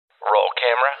Roll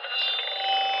camera.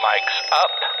 Mics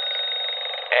up.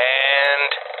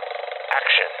 And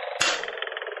action.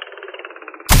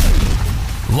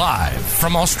 Live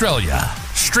from Australia,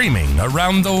 streaming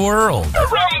around the world.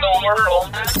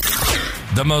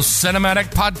 The most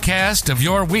cinematic podcast of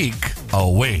your week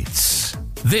awaits.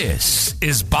 This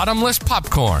is Bottomless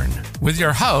Popcorn with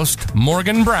your host,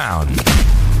 Morgan Brown.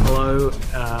 Hello,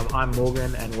 I'm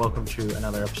Morgan, and welcome to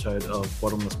another episode of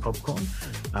Bottomless Popcorn.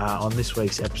 On this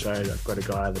week's episode, I've got a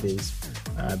guy that is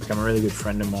become a really good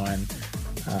friend of mine.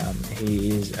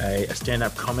 He is a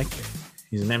stand-up comic.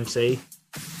 He's an MC.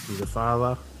 He's a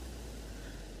father.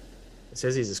 It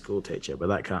says he's a school teacher, but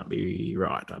that can't be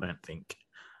right, I don't think.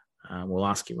 We'll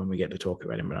ask him when we get to talk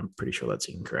about him, but I'm pretty sure that's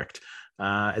incorrect.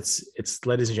 It's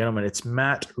ladies and gentlemen, it's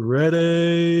Matt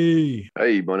Reddy.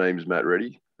 Hey, my name's Matt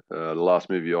Reddy. The last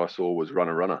movie I saw was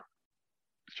Runner Runner.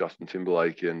 It's Justin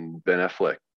Timberlake and Ben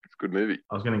Affleck. It's a good movie.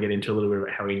 I was going to get into a little bit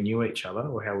about how we knew each other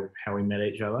or how we met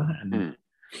each other. And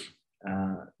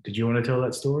did you want to tell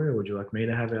that story, or would you like me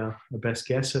to have a best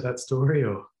guess at that story?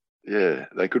 Or yeah,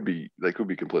 they could be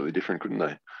completely different, couldn't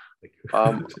they?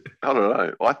 I don't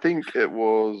know. I think it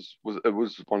was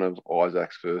one of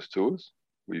Isaac's first tours.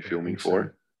 Were you filming for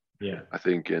it? Yeah, I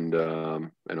think, and I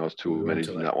was tour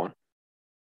managing that one.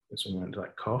 This one went to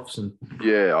like Coughs and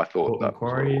I thought Port that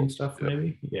Macquarie and stuff,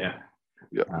 maybe. Yeah.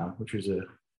 Which was a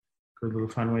good little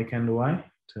fun weekend away.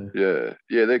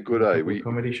 They're good. We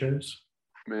comedy shows.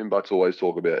 Me and Butts always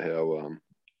talk about how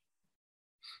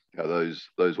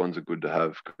those ones are good to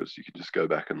have because you can just go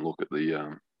back and look at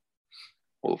the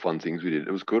all the fun things we did.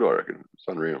 It was good, I reckon. It's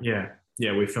unreal. Yeah,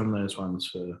 we filmed those ones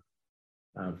for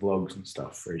vlogs and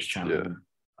stuff for his channel. Yeah.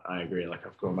 I agree. Like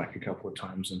I've gone back a couple of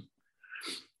times and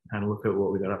had a look at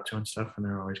what we got up to and stuff, and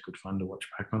they're always good fun to watch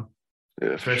back on. Yeah,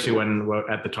 especially when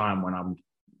at the time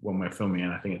when we're filming it,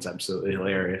 I think it's absolutely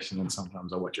hilarious. And then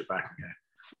sometimes I watch it back and go,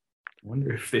 I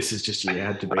wonder if this is just you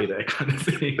had to be there kind of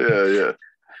thing.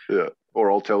 Yeah. Or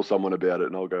I'll tell someone about it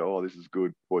and I'll go, oh, this is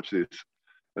good. Watch this,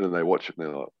 and then they watch it and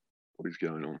they're like, what is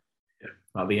going on?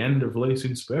 Yeah. At the end of Lee's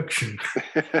inspection.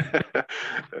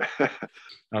 I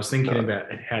was thinking about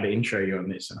how to intro you on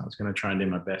this, and I was going to try and do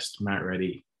my best Matt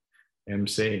Reddy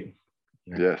MC.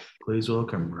 Yes. Please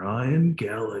welcome Ryan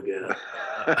Gallagher.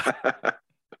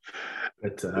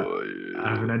 But I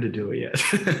haven't had to do it yet.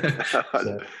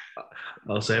 So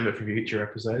I'll save it for future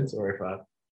episodes, or if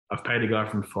I've paid a guy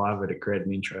from Fiverr to create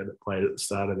an intro that played at the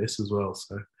start of this as well.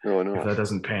 So if that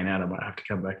doesn't pan out, I might have to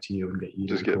come back to you and get you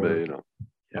just to get me.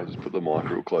 I'll just put the mic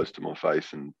real close to my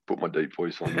face and put my deep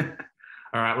voice on it.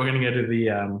 All right, we're going to go to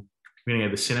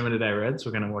the cinema today, Reds.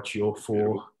 We're going to watch your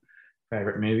 4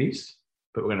 favorite movies,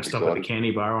 but we're going to stop at the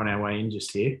candy bar on our way in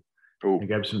just here. Cool. And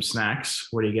grab some snacks.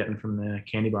 What are you getting from the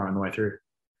candy bar on the way through?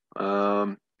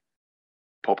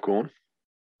 Popcorn.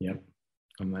 Yep,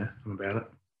 I'm there. I'm about it.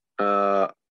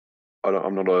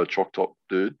 I'm not a choc top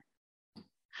dude.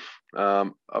 I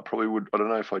probably would. I don't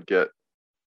know if I'd get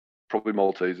probably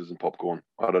Maltesers and popcorn.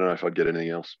 I don't know if I'd get anything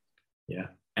else. Yeah.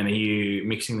 And are you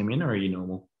mixing them in, or are you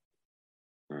normal?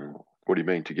 What do you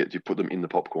mean? Do you put them in the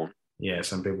popcorn? Yeah,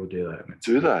 some people do that.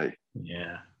 Do they?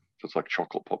 Yeah. So it's like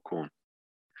chocolate popcorn.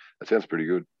 That sounds pretty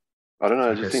good. I don't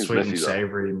know. It just seems sweet messy, and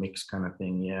savoury mix kind of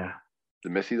thing. Yeah. The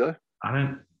messy though?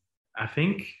 I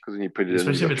think because when you put it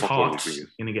especially in, if it's hot, you're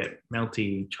gonna get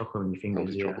melty chocolate on your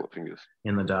fingers. Chocolate fingers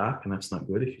in the dark, and that's not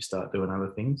good if you start doing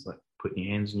other things like putting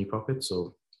your hands in your pockets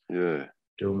or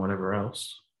doing whatever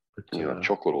else. But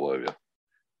chocolate all over you.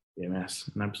 Yeah, mess,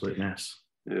 an absolute mess.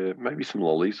 Yeah, maybe some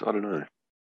lollies. I don't know.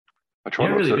 You're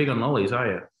not really big on lollies, are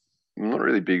you? I'm not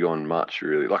really big on much,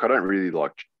 really. Like I don't really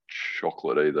like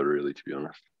chocolate either, really, to be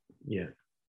honest. Yeah.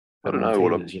 I don't know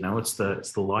what I'm. It's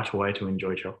the light way to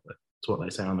enjoy chocolate. That's what they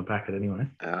say on the packet, anyway.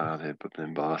 But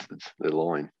them bastards, they're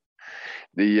lying.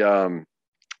 I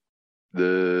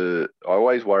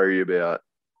always worry about,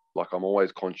 like, I'm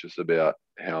always conscious about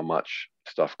how much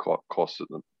stuff costs at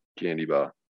the candy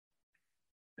bar.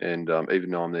 And even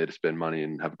though I'm there to spend money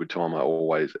and have a good time, I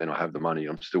have the money,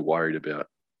 I'm still worried about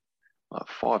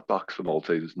 $5 for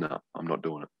Maltesers. No, I'm not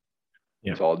doing it.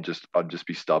 Yeah. So I'd just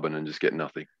be stubborn and just get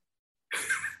nothing.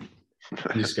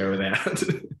 Just go without.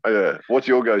 Yeah. What's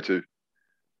your go-to?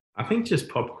 I think just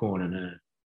popcorn and a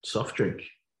soft drink.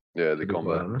 Yeah, the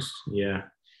combo. Yeah.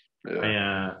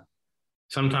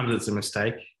 Sometimes it's a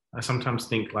mistake. I sometimes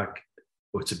think like,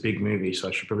 well, it's a big movie, so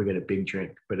I should probably get a big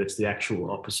drink. But it's the actual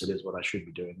opposite is what I should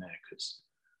be doing there, because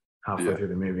halfway through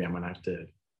the movie, I'm going to have to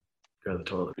go to the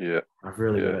toilet. Yeah. I've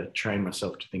really got to train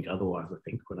myself to think otherwise, I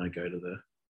think, when I go to the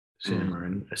cinema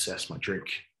and assess my drink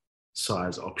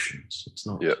size options. It's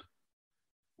not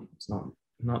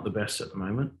the best at the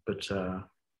moment, but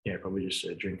Yeah, probably just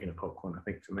a drink and a popcorn, I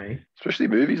think, for me. Especially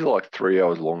movies are like 3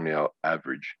 hours long now,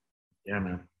 average. Yeah,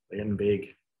 man. They're getting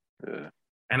big. Yeah.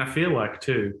 And I feel like,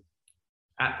 too,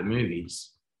 at the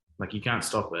movies, like, you can't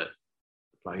stop it.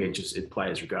 Like, it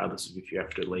plays regardless of if you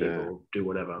have to leave or do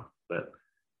whatever. But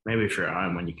maybe if you're at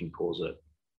home when you can pause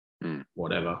it,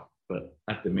 whatever. But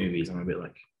at the movies, I'm a bit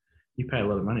like, you pay a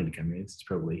lot of money to come here. It's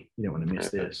probably, you don't want to miss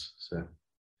this. So,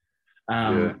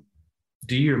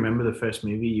 do you remember the first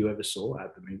movie you ever saw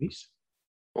at the movies?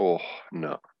 Oh,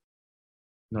 no.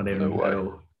 Not even No way. at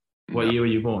all. What year were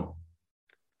you born?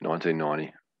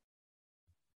 1990.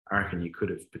 I reckon you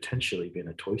could have potentially been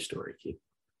a Toy Story kid.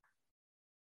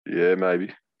 Yeah,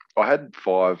 maybe. I had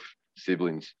 5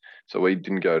 siblings, so we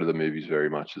didn't go to the movies very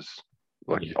much.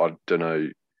 I don't know.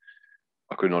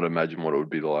 I could not imagine what it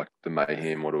would be like, the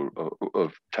mayhem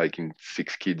of taking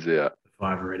 6 kids out.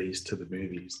 5 readies to the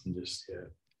movies and just,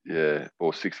 Yeah,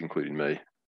 or 6 including me.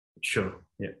 Sure,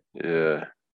 yeah. Yeah,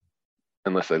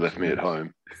 unless they left me at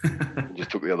home and just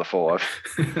took the other 5.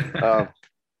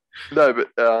 No, but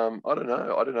I don't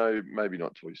know. Maybe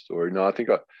not Toy Story. No, I think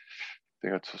I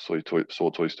saw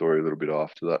Toy Story a little bit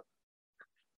after that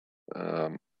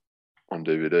on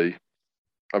DVD.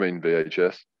 I mean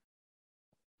VHS.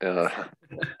 Just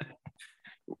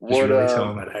really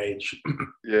telling that age.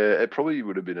 Yeah, it probably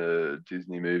would have been a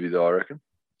Disney movie, though, I reckon,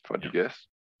 if I had to guess.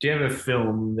 Do you have a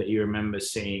film that you remember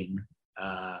seeing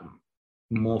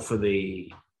more for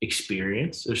the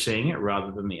experience of seeing it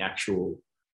rather than the actual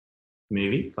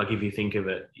movie? Like, if you think of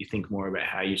it, you think more about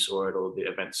how you saw it or the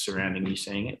events surrounding you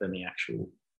seeing it than the actual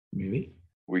movie?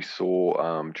 We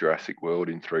saw Jurassic World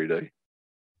in 3D.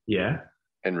 Yeah.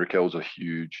 And Raquel's a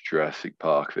huge Jurassic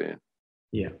Park fan.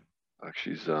 Yeah. Like,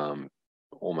 she's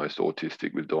almost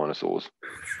autistic with dinosaurs.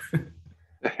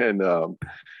 And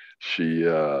she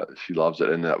loves it.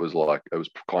 And that was like, it was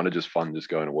kind of just fun just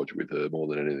going to watch it with her more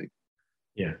than anything.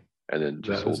 Yeah. And then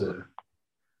just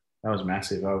that was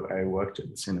massive. I worked at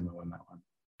the cinema when that one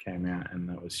came out, and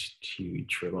that was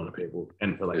huge for a lot of people.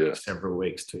 And for several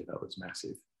weeks too, that was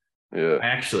massive. Yeah.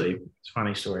 It's a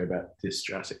funny story about this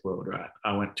Jurassic World, right?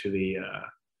 I went to the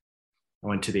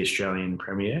Australian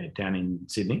premiere down in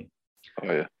Sydney.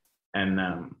 Oh yeah. And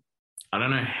I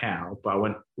don't know how, but I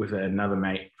went with another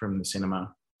mate from the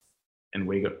cinema,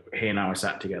 and he and I were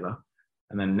sat together.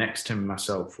 And then next to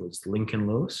myself was Lincoln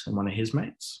Lewis and one of his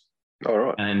mates. All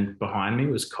right. And behind me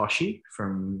was Koshi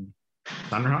from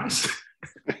Sunrise.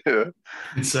 Yeah.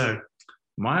 And so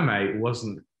my mate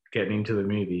wasn't getting into the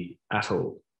movie at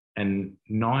all. And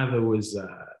neither was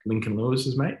Lincoln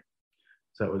Lewis's mate.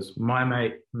 So it was my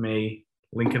mate, me,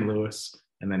 Lincoln Lewis,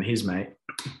 and then his mate.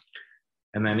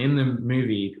 And then in the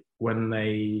movie, when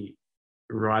they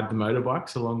ride the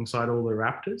motorbikes alongside all the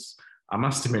raptors, I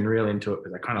must have been real into it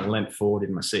because I kind of leant forward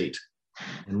in my seat.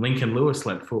 And Lincoln Lewis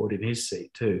leant forward in his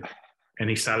seat too. And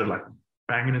he started like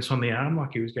banging us on the arm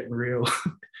like he was getting real,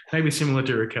 maybe similar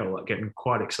to Raquel, like getting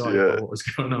quite excited about what was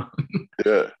going on.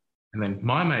 Yeah. And then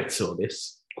my mate saw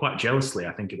this quite jealously,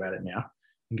 I think about it now,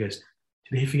 and goes,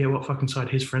 did he forget what fucking side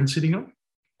his friend's sitting on?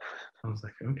 I was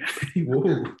like, okay,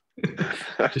 whoa.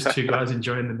 Just 2 guys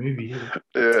enjoying the movie.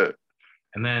 Yeah.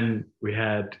 And then we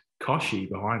had Koshi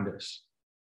behind us,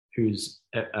 who's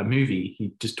a movie.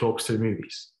 He just talks to the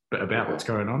movies, but about what's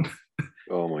going on.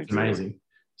 Oh my It's God. amazing.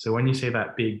 So when you see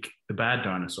the bad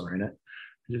dinosaur in it,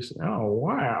 you just, oh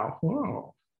wow.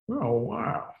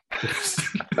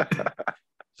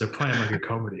 So playing like a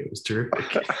comedy, it was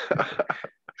terrific.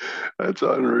 That's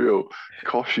unreal.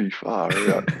 Koshi, far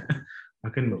out. I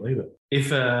couldn't believe it.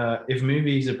 If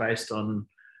movies are based on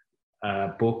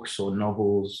books or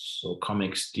novels or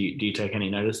comics, do you take any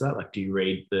notice of that? Like, do you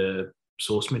read the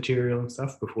source material and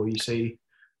stuff before you see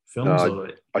films? No,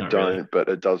 I don't, really? But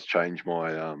it does change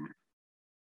my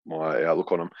my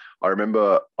outlook on them. I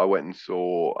remember I went and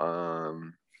saw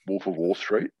Wolf of Wall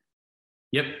Street.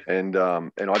 Yep. And I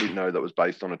didn't know that was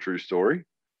based on a true story.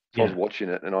 So I was watching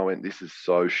it and I went, this is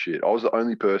so shit. I was the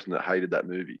only person that hated that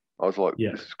movie. I was like,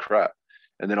 this is crap.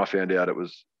 And then I found out it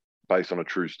was based on a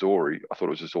true story. I thought it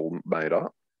was just all made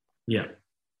up. Yeah.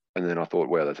 And then I thought,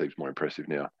 wow, that seems more impressive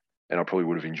now. And I probably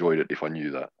would have enjoyed it if I knew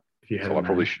that. So I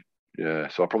probably should. Yeah.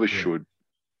 So I probably should.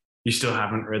 You still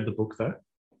haven't read the book though?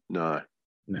 No.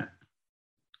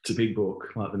 It's a big book,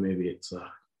 like the movie. It's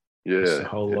a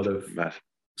whole lot of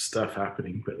stuff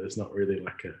happening, but there's not really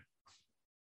like a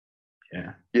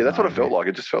that's what it felt like.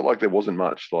 It just felt like there wasn't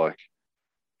much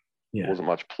wasn't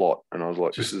much plot, and I was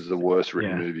like, this is the worst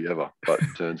written movie ever. But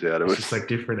it turns out it was just like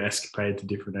different escapade to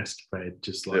different escapade,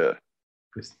 just like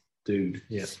this dude.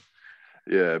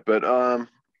 But I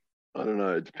don't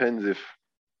know, it depends if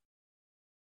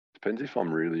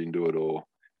I'm really into it, or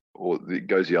or it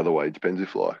goes the other way. It depends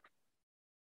if like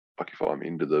if I'm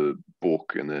into the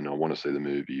book and then I want to see the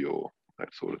movie or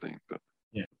that sort of thing. But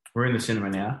Yeah, we're in the cinema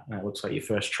now, and it looks like your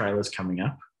first trailer's coming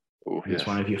up. yes. It's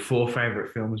one of your 4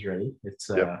 favorite films. Ready? It's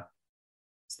Yep.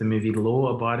 it's the movie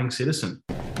Law Abiding Citizen.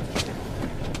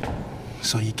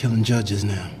 So you're killing judges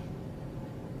now?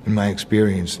 In my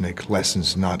experience, Nick,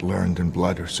 lessons not learned in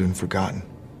blood are soon forgotten.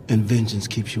 And vengeance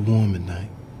keeps you warm at night.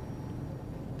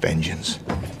 Vengeance.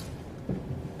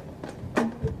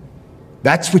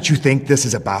 That's what you think this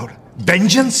is about?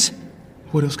 Vengeance?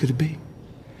 What else could it be?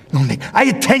 No, Nick, I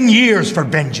had 10 years for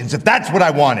vengeance, if that's what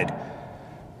I wanted.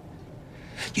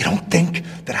 You don't think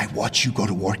that I watch you go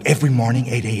to work every morning,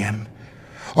 8 a.m.?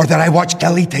 Or that I watch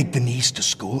Kelly take Denise to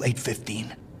school,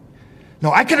 8:15?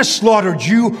 No, I could have slaughtered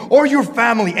you or your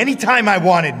family anytime I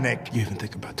wanted, Nick. You even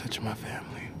think about touching my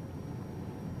family?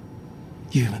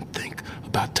 You even think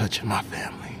about touching my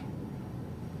family?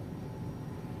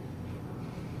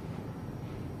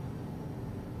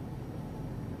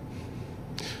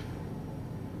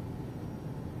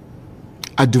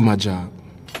 I do my job.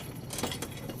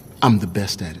 I'm the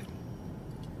best at it.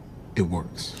 It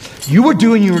works. You were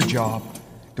doing your job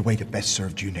the way that best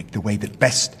served you, Nick. The way that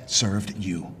best served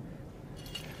you.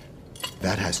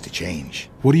 That has to change.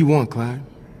 What do you want, Clyde?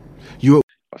 I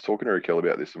was talking to Raquel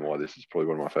about this and why this is probably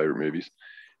one of my favourite movies.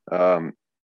 I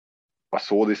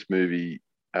saw this movie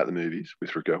at the movies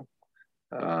with Raquel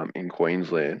in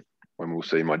Queensland when we were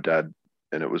seeing my dad,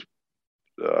 and it was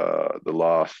the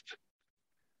last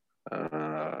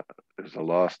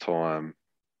time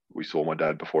we saw my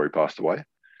dad before he passed away,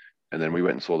 and then we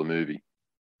went and saw the movie.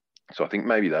 So I think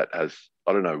maybe that has,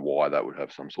 I don't know why that would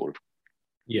have some sort of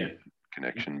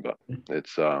connection, but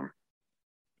it's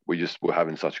we just were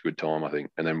having such a good time, I think,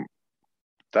 and then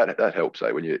that helps,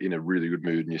 when you're in a really good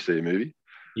mood and you see a movie.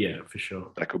 Yeah, for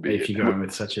sure. That could be if you're going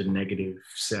with such a negative,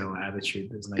 sour attitude,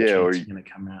 there's no chance you're going to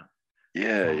come out.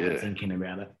 Thinking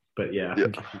about it. But I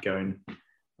think if you go in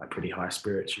like pretty high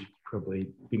spirits, you'd probably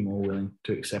be more willing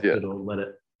to accept it or let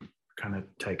it kind of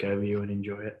take over you and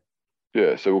enjoy it.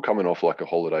 Yeah, so we're coming off like a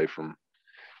holiday from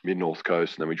mid-North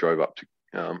Coast, and then we drove up to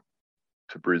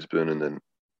Brisbane, and then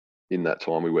in that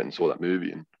time we went and saw that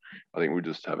movie, and I think we were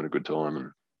just having a good time,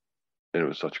 and it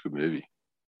was such a good movie.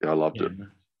 Yeah, I loved it. No,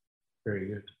 very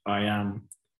good. I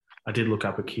did look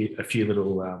up a few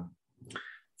little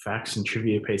facts and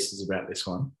trivia pieces about this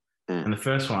one, and the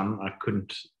first one I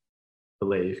couldn't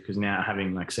believe, because now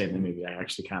having seen the movie, I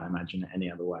actually can't imagine it any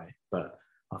other way. But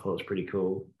I thought it was pretty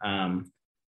cool.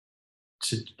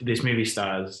 So this movie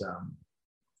stars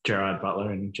Gerard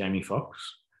Butler and Jamie Foxx,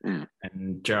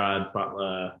 and Gerard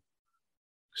Butler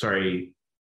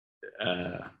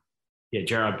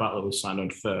was signed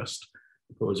on first,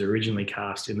 but was originally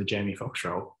cast in the Jamie Foxx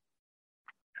role,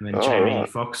 and then Jamie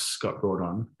Foxx got brought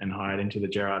on and hired into the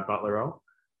Gerard Butler role,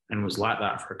 and was like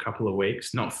that for a couple of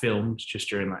weeks, not filmed, just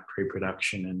during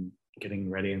pre-production and getting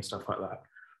ready and stuff like that.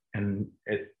 And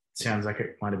it sounds like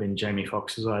it might have been Jamie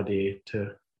Foxx's idea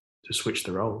to switch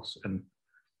the roles, and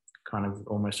kind of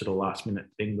almost at a last minute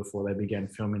thing before they began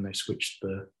filming, they switched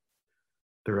the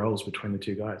roles between the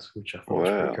two guys, which I thought was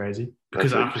pretty crazy.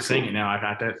 Because after seeing it now,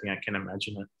 I don't think I can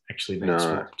imagine it actually being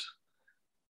swapped.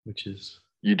 Which is...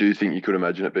 You do think you could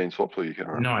imagine it being swapped, or you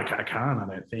can't? No, I can't. I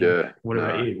don't think. Yeah. What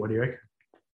about you? What do you reckon?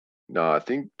 No, I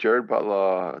think Gerard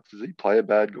Butler, does he play a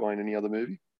bad guy in any other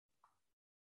movie?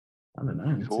 I don't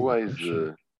know. He's always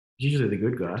usually the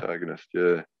good guy. Protagonist,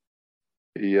 yeah.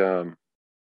 He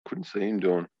couldn't see him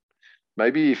doing.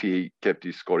 Maybe if he kept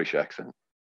his Scottish accent,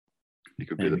 he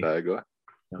could be the bad guy.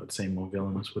 That would seem more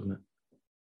villainous, wouldn't it?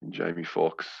 And Jamie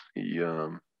Foxx, he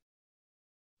could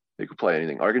play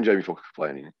anything. I reckon Jamie Foxx could play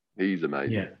anything. He's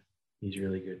amazing. Yeah, he's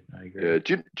really good. I agree. Yeah.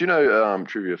 Do you know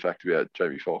trivia fact about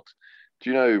Jamie Foxx? Do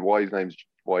you know why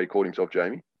he called himself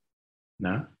Jamie?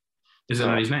 No. Is that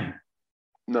not his name?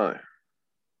 No.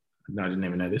 No, I didn't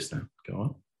even know this then. Go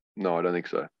on. No, I don't think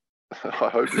so. I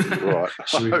hope this is right.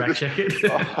 Should we back check it?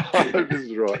 I hope this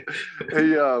is right.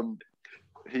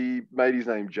 He made his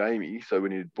name Jamie, so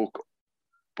when he'd book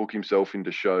himself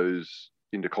into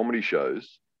comedy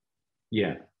shows,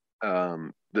 that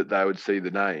they would see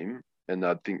the name and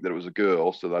they'd think that it was a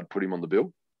girl, so they'd put him on the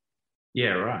bill.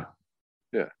 Yeah, right.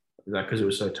 Yeah. Is that because it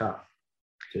was so tough?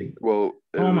 Well,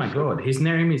 oh my God, his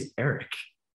name is Eric.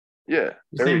 Yeah.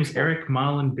 His name is Eric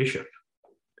Marlon Bishop.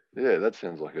 Yeah, that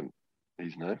sounds like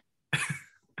his name.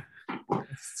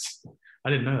 I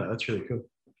didn't know that. That's really cool.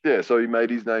 Yeah, so he made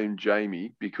his name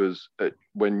Jamie because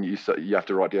when you have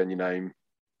to write down your name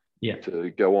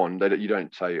to go on, you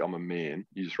don't say I'm a man.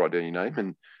 You just write down your name.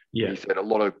 And he said a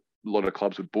lot of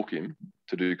clubs would book him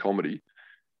to do comedy,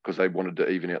 because they wanted to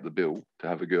even out the bill to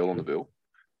have a girl on the bill,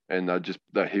 and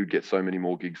he would get so many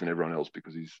more gigs than everyone else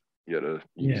because he had a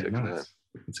unisex name.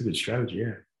 It's a good strategy,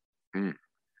 yeah.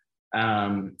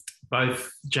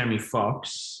 Both Jamie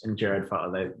Foxx and Gerard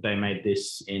Butler, they made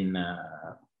this in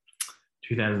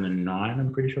 2009.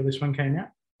 I'm pretty sure this one came out,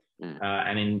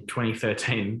 and in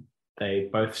 2013 they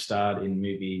both starred in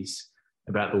movies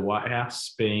about the White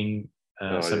House being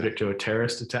subject to a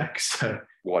terrorist attack. So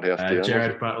White House Down.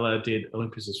 Gerard Butler did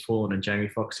Olympus Has Fallen, and Jamie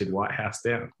Foxx did White House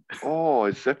Down. Oh,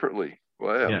 separately.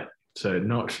 Wow. Yeah. So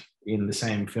not in the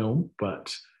same film,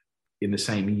 but in the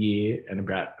same year and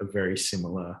about a very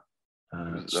similar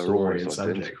story and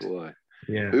subject.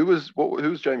 Yeah. Who was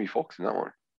Jamie Foxx in that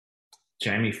one?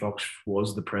 Jamie Foxx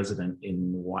was the president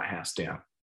in White House Down.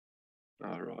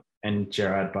 Oh, right. And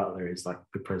Gerard Butler is like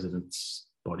the president's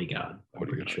bodyguard, I'm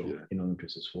pretty sure, in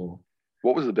Olympus Has Fallen.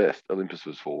 What was the best? Olympus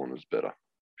Has Fallen was better,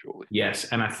 surely. Yes,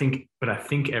 and I think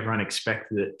everyone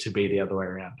expected it to be the other way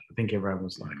around. I think everyone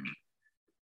was like,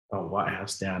 "Oh, White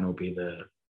House Down will be the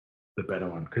better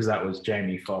one," because that was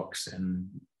Jamie Foxx and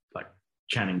like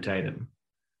Channing Tatum.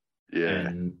 Yeah.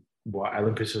 And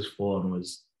Olympus Has Fallen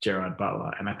was Gerard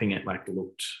Butler, and I think it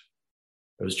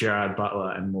was Gerard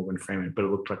Butler and Morgan Freeman, but it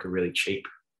looked like a really cheap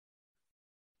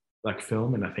like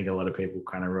film, and I think a lot of people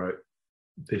kind of wrote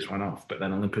this one off. But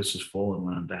then Olympus Has Fallen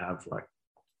wanted to have like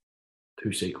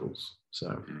 2 sequels,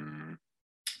 so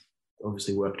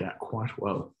obviously worked out quite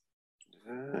well.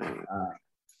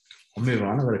 I'll move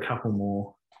on. I've got a couple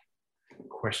more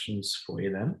questions for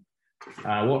you then.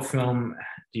 What film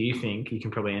do you think, you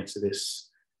can probably answer this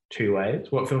 2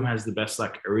 ways, what film has the best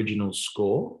like original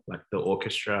score, like the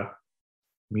orchestra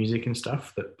music and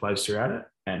stuff that plays throughout it,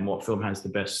 and what film has the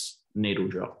best needle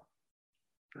drop?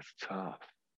 That's tough.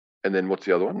 And then what's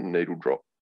the other one? Needle drop.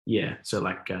 Yeah, so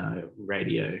like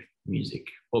radio music,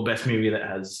 or best movie that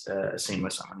has a scene where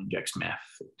someone injects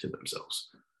meth to themselves.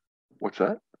 What's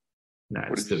that? No,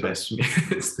 it's the best.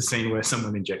 It's the scene where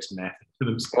someone injects meth to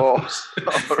themselves.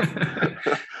 Oh,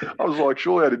 I was like,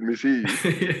 surely I didn't mishear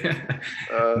you. Yeah.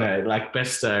 No, like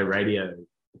best radio,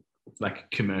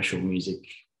 like commercial music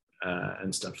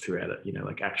and stuff throughout it. You know,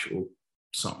 like actual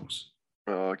songs.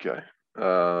 Oh, okay.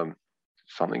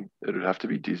 Something, it would have to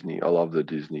be Disney. I love the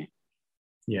Disney.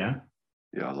 Yeah.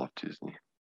 Yeah, I love Disney.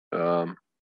 Have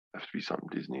to be something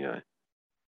Disney, eh?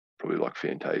 Probably like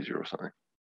Fantasia or something.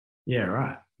 Yeah,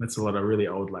 right. That's a lot of really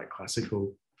old, like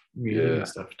classical music and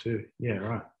stuff too. Yeah,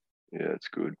 right. Yeah, it's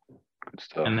good. Good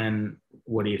stuff. And then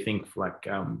what do you think for like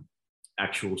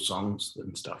actual songs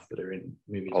and stuff that are in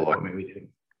movies? What movie do you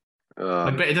think?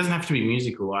 But it doesn't have to be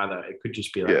musical either. It could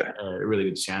just be like a really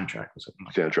good soundtrack or something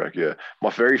like soundtrack, yeah. My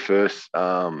very first,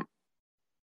 was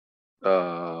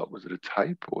it a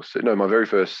tape or no? My very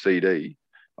first CD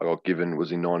I got given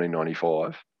was in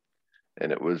 1995,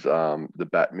 and it was the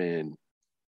Batman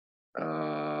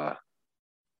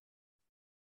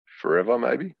Forever,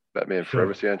 maybe Batman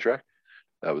Forever soundtrack.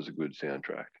 That was a good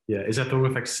soundtrack. Yeah, is that the one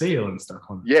with like Seal and stuff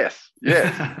on? Yes.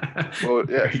 Well,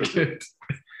 yeah.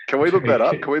 Can we look that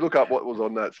up? Can we look up what was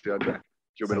on that soundtrack? Do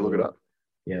you want me to look it up?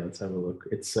 Yeah, let's have a look.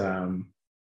 It's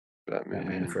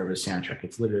Batman Forever soundtrack.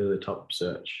 It's literally the top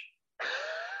search.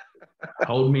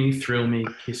 Hold Me, Thrill Me,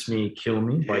 Kiss Me, Kill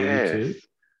Me by U2.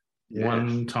 Yes.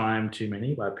 One Time Too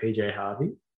Many by PJ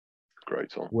Harvey.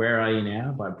 Great song. Where Are You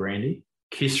Now by Brandy.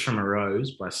 Kiss from a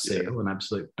Rose by Seal, an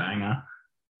absolute banger.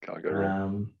 Can't go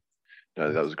wrong.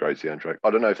 No, that was a great soundtrack.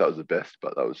 I don't know if that was the best,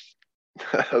 but that was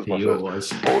my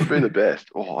first. What would be the best?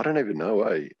 Oh, I don't even know,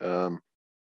 eh? I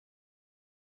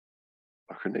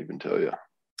couldn't even tell you.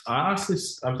 I asked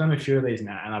this, I've done a few of these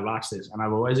now, and I've asked this, and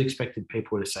I've always expected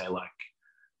people to say like,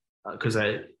 because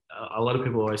a lot of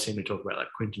people always seem to talk about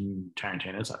like Quentin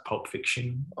Tarantino's like Pulp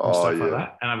Fiction and stuff like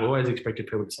that, and I've always expected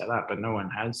people to say that, but no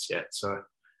one has yet. So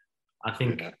I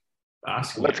think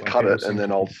let's cut it, and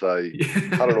then I'll say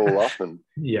cut it all up and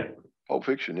Pulp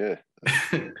Fiction, yeah.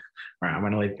 Right, I'm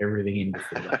going to leave everything in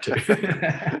before that too.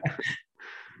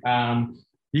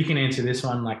 You can answer this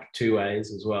one like 2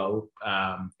 ways as well.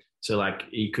 So like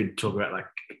you could talk about like,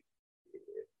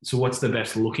 so what's the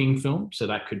best looking film? So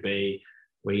that could be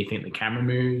where you think the camera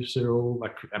moves are all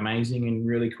like amazing and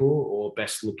really cool, or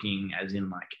best looking as in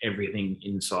like everything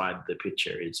inside the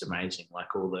picture is amazing,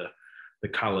 like all the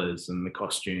colors and the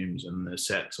costumes and the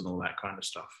sets and all that kind of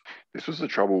stuff. This was the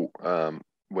trouble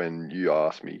when you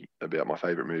asked me about my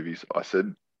favorite movies. I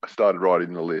started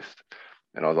writing the list,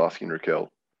 and I was asking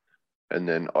Raquel, and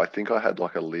then I think I had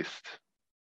like a list.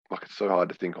 Like it's so hard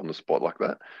to think on the spot like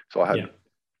that. So I had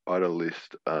a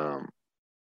list.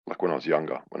 Like when I was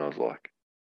younger, when I was like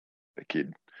a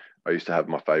kid, I used to have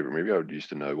my favorite movie. I used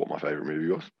to know what my favorite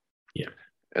movie was. Yeah.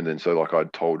 And then so like I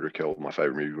told Raquel my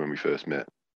favorite movie when we first met,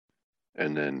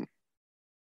 and then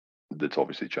that's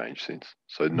obviously changed since.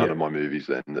 So none of my movies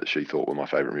then that she thought were my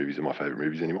favorite movies are my favorite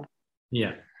movies anymore.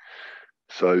 Yeah.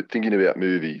 So thinking about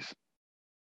movies.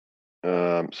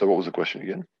 So what was the question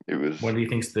again? It was What do you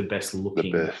think's the best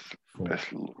looking?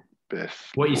 best.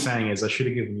 What you're saying is I should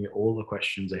have given you all the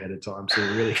questions ahead of time, so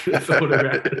you really could have thought about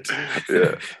it.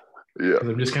 Yeah. Because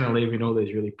I'm just going to leave in all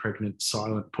these really pregnant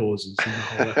silent pauses in the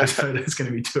whole episode. It's going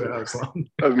to be 2 hours long.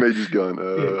 Of me just going,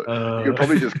 you could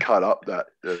probably just cut up that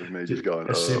of me just going,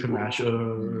 a super mash.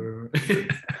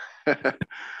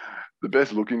 The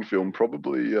best looking film,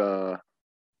 probably,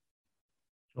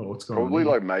 what's going probably on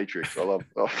like Matrix. I love,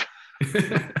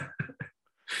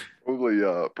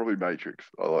 probably Matrix.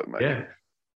 I like Matrix.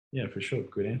 Yeah, for sure.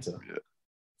 Good answer. Yeah.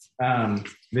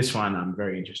 This one I'm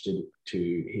very interested to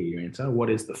hear your answer. What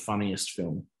is the funniest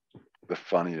film? The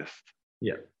funniest.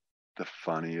 Yeah. The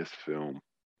funniest film.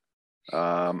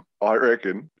 I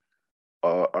reckon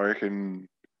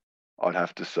I'd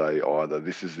have to say either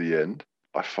This Is the End.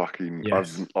 I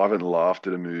haven't laughed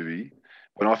at a movie.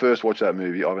 When I first watched that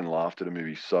movie, I haven't laughed at a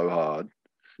movie so hard.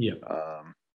 Yeah.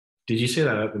 Did you see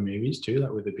that at the movies too,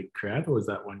 like with a big crowd, or was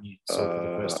that one you saw for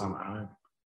the first time at home?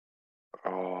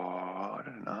 Oh, I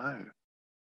don't know.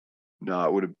 No,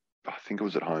 it would have. I think it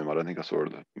was at home. I don't think I saw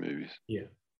it at the movies. Yeah.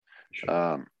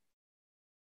 Sure.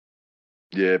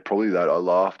 Yeah, probably that. I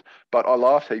laughed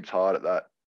heaps hard at that.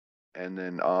 And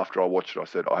then after I watched it, I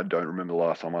said, I don't remember the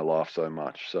last time I laughed so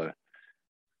much. So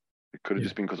it could have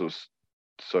just been because it was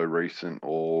so recent,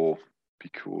 or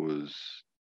because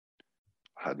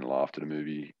I hadn't laughed at a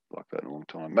movie like that in a long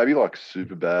time. Maybe like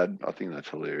Superbad. I think that's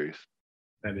hilarious.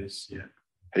 That is, yeah.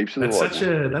 Heaps of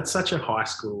that's such a high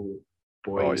school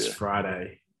boys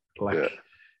Friday.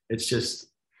 It's just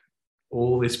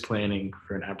all this planning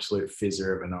for an absolute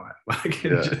fizzer of a night. Like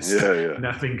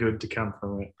nothing good to come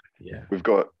from it. Yeah. We've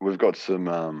got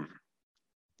some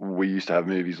we used to have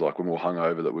movies like when we were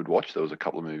hungover that we'd watch. There was a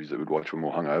couple of movies that we'd watch when we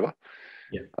were hungover.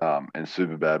 Yeah. And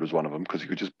Superbad was one of them, because you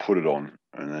could just put it on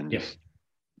and then just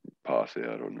pass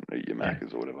out or eat your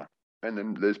Maccas or whatever. And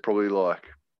then there's probably like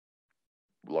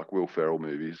Will Ferrell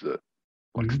movies that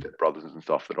like Step Brothers and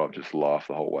stuff that I've just laughed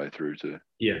the whole way through to.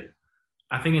 Yeah.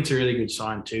 I think it's a really good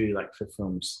sign too, like for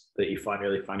films that you find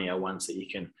really funny are ones that you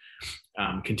can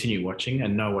continue watching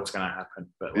and know what's going to happen,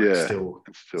 but like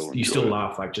you still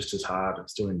laugh like just as hard and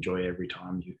still enjoy every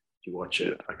time you watch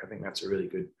it. Like I think that's a really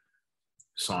good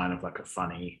sign of like a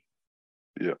funny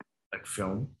like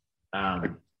film. A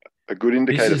good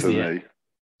indicator for me.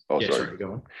 Oh, sorry.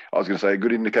 Go on. I was going to say a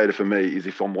good indicator for me is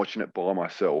if I'm watching it by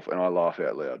myself and I laugh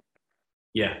out loud.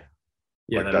 Yeah.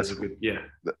 Yeah, like that's a good. Yeah.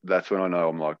 That's when I know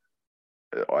I'm like,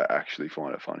 I actually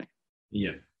find it funny.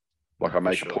 Yeah. Like I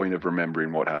make a point of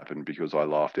remembering what happened because I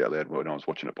laughed out loud when I was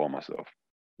watching it by myself.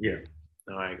 Yeah.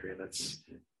 No, I agree. That's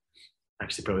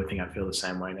actually probably think I feel the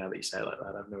same way now that you say it like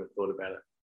that. I've never thought about it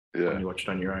when you watch it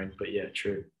on your own. But yeah,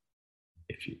 true.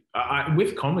 If you,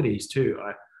 with comedies too,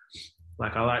 I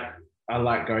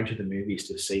like going to the movies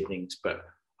to see things, but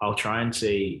I'll try and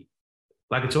see,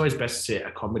 like it's always best to see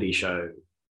a comedy show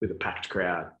with a packed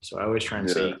crowd. So I always try and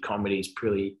see comedies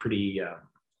pretty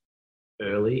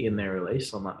early in their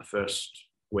release on like the first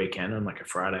weekend on like a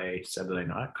Friday, Saturday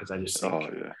night, because I just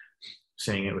think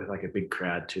seeing it with like a big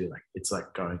crowd too, like it's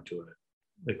like going to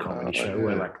a comedy show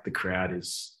where like the crowd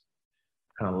is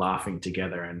kind of laughing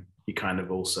together, and you kind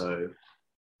of also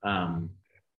I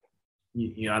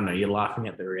don't know, you're laughing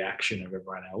at the reaction of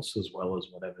everyone else as well as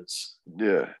whatever's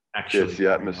actually it's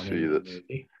the atmosphere that's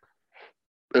movie.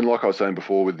 And like I was saying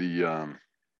before with the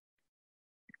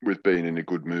with being in a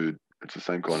good mood, it's the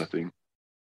same kind of thing.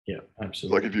 Yeah,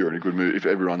 absolutely. Like if you're in a good mood, if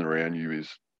everyone around you is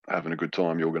having a good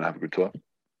time, you're going to have a good time.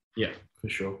 Yeah, for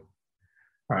sure.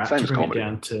 All right, same to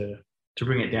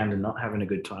bring it down to not having a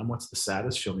good time, what's the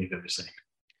saddest film you've ever seen?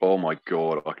 Oh my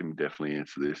God, I can definitely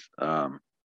answer this.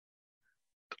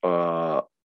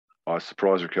 I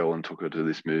surprised Raquel and took her to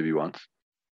this movie once.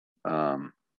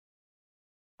 What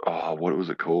was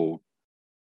it called?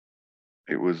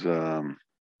 It was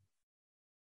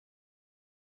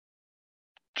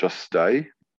Just Stay,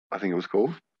 I think it was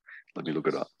called. Let me look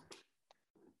it up.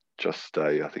 Just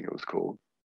Stay, I think it was called.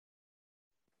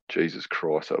 Jesus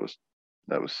Christ,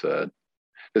 that was sad.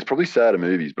 There's probably sadder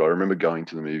movies, but I remember going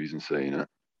to the movies and seeing it.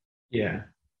 Yeah.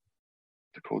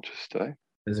 They're called Just Stay.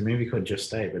 There's a movie called Just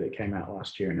Stay, but it came out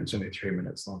last year and it's only 3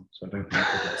 minutes long, so I don't think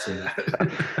I could see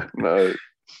that. No,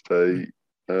 Stay.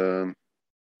 No,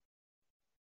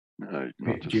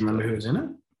 do you remember who was in it?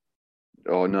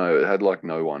 Oh no, it had like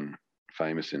no one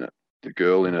famous in it. The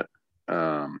girl in it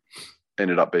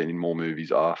ended up being in more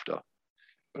movies after.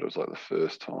 but it was like the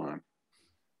first time.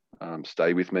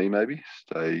 Stay With Me, maybe.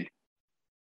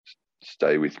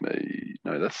 Stay With Me.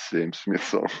 No, that's Sam Smith's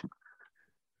song.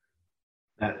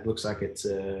 That looks like it's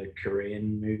a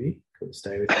Korean movie called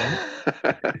Stay With Me.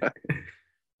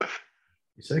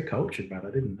 You're so cultured, man.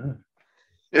 I didn't know.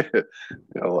 Yeah,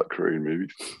 I like Korean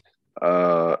movies.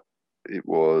 It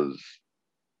was,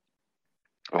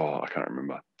 I can't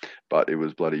remember, but it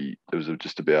was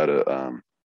just about a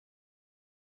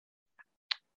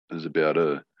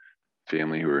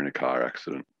family who were in a car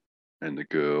accident, and the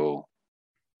girl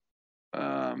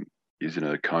is in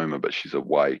a coma, but she's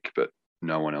awake, but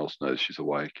no one else knows she's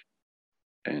awake,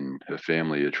 and her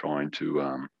family are trying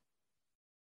to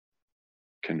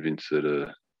convince her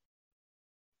to.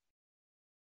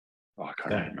 I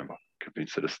can't remember.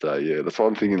 Convince her to stay. Yeah, that's what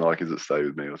I'm thinking. Like, is it Stay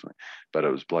With Me or something? But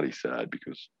it was bloody sad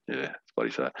because, it's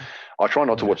bloody sad. I try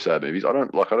not to watch sad movies. I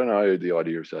don't know the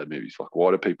idea of sad movies. Like, why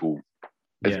do people?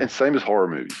 And same as horror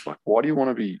movies. Like, why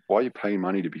are you paying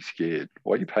money to be scared?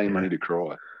 Why are you paying money to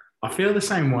cry? I feel the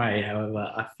same way.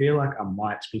 However, I feel like I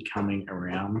might be coming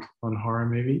around on horror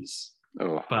movies,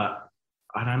 but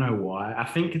I don't know why. I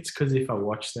think it's because if I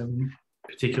watch them,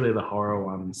 particularly the horror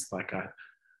ones, like I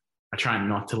try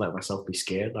not to let myself be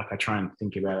scared. Like I try and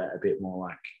think about it a bit more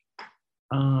like,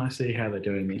 I see how they're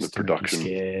doing this to make me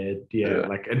scared. Yeah.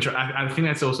 Like, and I think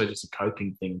that's also just a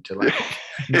coping thing to like,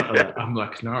 I'm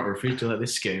like, no, I refuse to let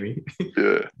this scare me.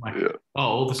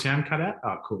 All the sound cut out?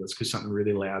 Oh, cool. That's because something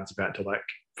really loud's about to like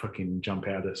fucking jump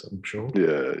out at us, I'm sure.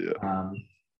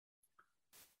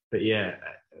 But yeah,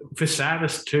 for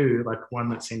saddest too, like one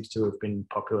that seems to have been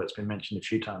popular, it's been mentioned a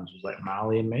few times, was like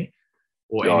Marley and Me.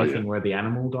 Or anything where the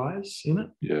animal dies in it,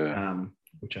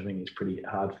 which I think is pretty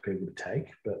hard for people to take.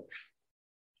 But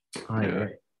I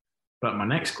agree. But my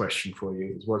next question for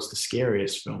you is, what's the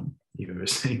scariest film you've ever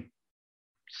seen?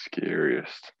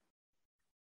 Scariest?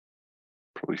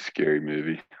 Probably Scary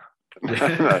Movie. no,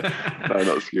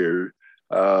 not Scary.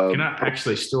 Can I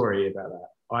actually story about that?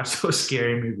 I saw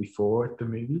Scary Movie 4 at the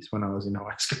movies when I was in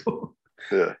high school.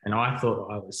 Yeah. And I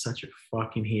thought I was such a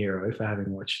fucking hero for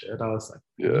having watched it. I was like,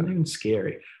 it wasn't even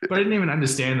scary. But I didn't even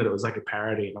understand that it was like a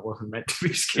parody and it wasn't meant to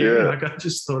be scary. Like I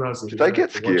just thought I was. Did they get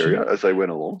scarier as they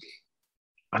went along?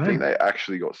 I think they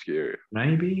actually got scarier.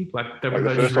 Maybe. Like they were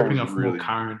just ripping off more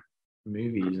current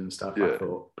movies and stuff, I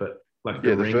thought. But like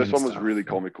the first one was really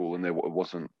comical and it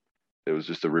was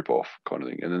just a rip-off kind of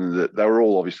thing. And then they were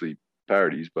all obviously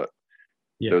parodies, but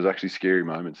there was actually scary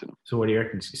moments in them. So what do you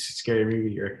reckon? Scary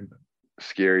movie, you reckon?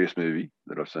 Scariest movie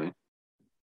that I've seen,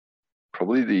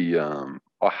 probably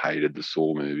I hated the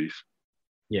Saw movies.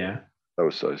 Yeah, that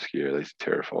was so scary. They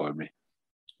terrified me.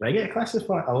 They get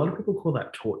classified. A lot of people call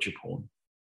that torture porn.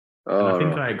 And I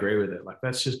think I agree with it. Like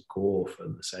that's just gore for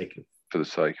the sake of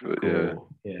it. Gore.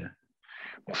 Yeah.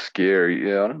 Well, scary.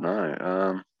 Yeah, I don't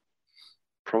know.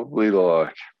 Probably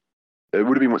like it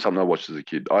would have been something I watched as a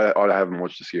kid. I haven't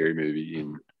watched a scary movie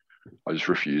I just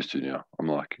refuse to now. I'm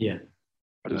like,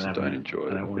 I just don't enjoy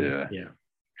it.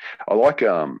 I like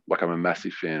I'm a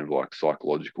massive fan of like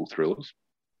psychological thrillers.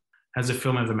 Has a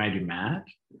film ever made you mad?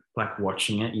 Like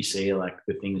watching it, you see like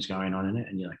the things going on in it,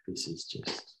 and you're like, this is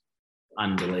just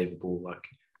unbelievable. Like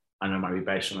I know it might be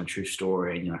based on a true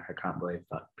story, and you're like, I can't believe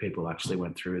that people actually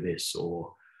went through this,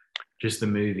 or just the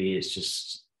movie is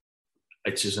just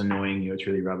annoying you. It's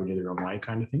really rubbing you the wrong way,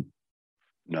 kind of thing.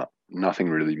 No, nothing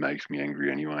really makes me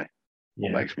angry anyway. Or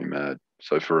makes me mad.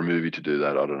 So for a movie to do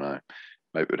that, I don't know.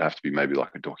 Maybe it would have to be maybe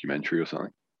like a documentary or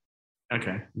something.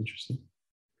 Okay, interesting.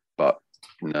 But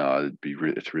no,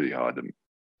 it's really hard to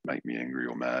make me angry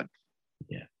or mad.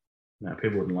 Yeah. No,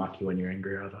 people wouldn't like you when you're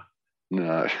angry either.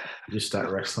 No. You just start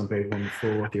wrestling people on the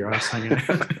floor with your ass hanging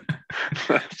out.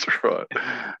 That's right.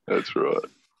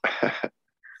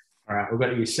 All right, we've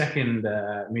got your second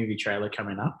movie trailer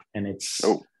coming up, and this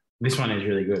one is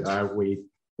really good. We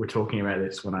were talking about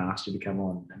this when I asked you to come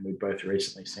on, and we both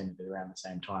recently seen it around the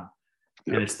same time.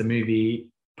 Yep. And it's the movie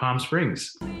Palm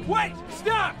Springs. Wait!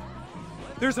 Stop!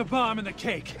 There's a bomb in the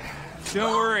cake.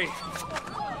 Don't worry.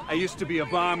 I used to be a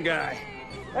bomb guy.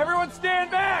 Everyone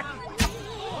stand back!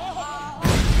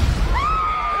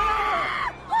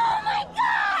 Oh my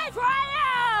God! Try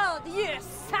out! You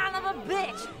son of a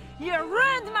bitch! You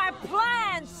ruined my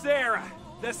plans! Sarah,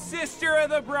 the sister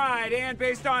of the bride, and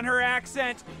based on her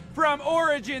accent, from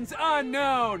origins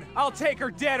unknown. I'll take her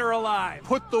dead or alive.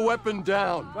 Put the weapon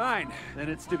down. Fine. Then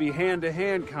it's to be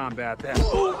hand-to-hand combat then.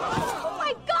 Oh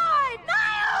my God,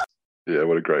 Niles! Yeah,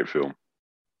 what a great film.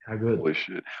 How good. Holy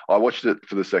shit. I watched it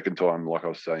for the second time, like I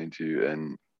was saying to you,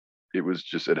 and it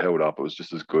held up. It was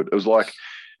just as good. It was like,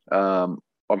 I'm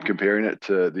comparing it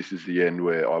to This Is the End,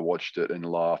 where I watched it and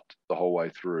laughed the whole way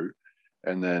through.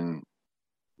 and then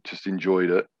just enjoyed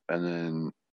it, and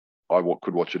then I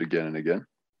could watch it again and again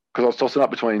because I was tossing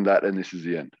up between that and This Is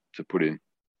the End to put in,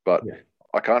 but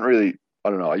I can't really. I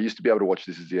don't know. I used to be able to watch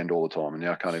This Is the End all the time, and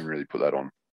now I can't even really put that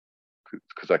on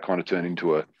because that kind of turned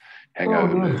into a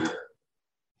hangover movie.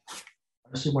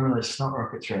 I see one of those snot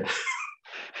rockets, Red.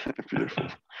 Beautiful.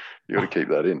 You got to keep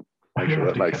that in. Make sure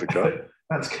that makes the cut.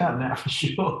 That's cut now for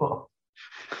sure.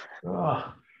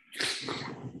 Oh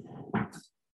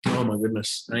my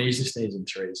goodness. I usually sneeze in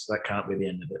threes, so that can't be the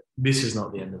end of it. This is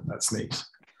not the end of that sneeze,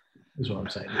 is what I'm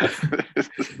saying.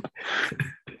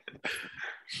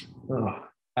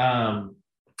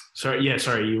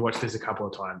 Sorry, you watched this a couple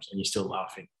of times and you're still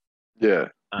laughing. Yeah,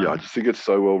 I just think it's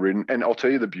so well written. And I'll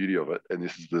tell you the beauty of it, and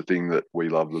this is the thing that we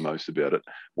love the most about it,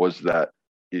 was that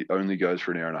it only goes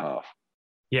for an hour and a half.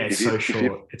 Yeah, it's so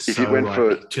short. It's so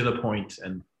like, to the point.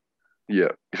 And yeah,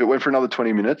 if it went for another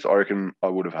 20 minutes, I reckon I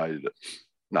would have hated it.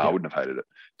 No, I wouldn't have hated it.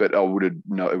 But it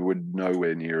would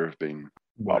nowhere near have been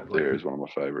up there as one of my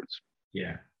favourites.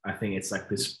 Yeah, I think it's like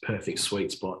this perfect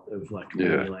sweet spot of like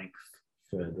movie length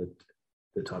for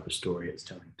the type of story it's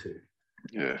telling too.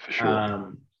 Yeah, for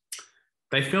sure.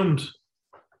 They filmed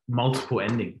multiple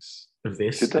endings of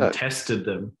this and tested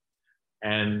them,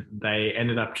 and they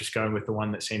ended up just going with the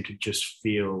one that seemed to just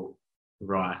feel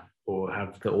right, or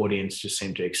have the audience just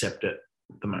seem to accept it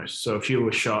the most. So a few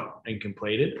were shot and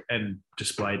completed and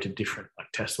displayed to different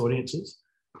like test audiences,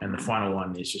 and the final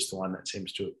one is just the one that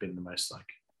seems to have been the most like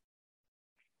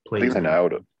pleasing. I think they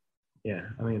nailed it. Yeah,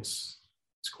 I mean it's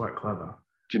quite clever.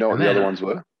 Do you know what the other ones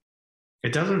were?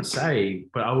 It doesn't say,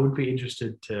 but I would be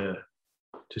interested to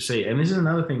see. And this is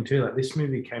another thing too, like this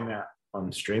movie came out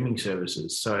on streaming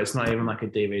services, so it's not even like a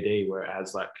DVD where it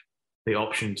has like the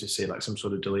option to see like some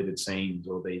sort of deleted scenes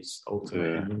or these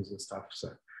alternate endings and stuff. So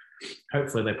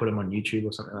hopefully they put them on YouTube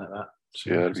or something like that. So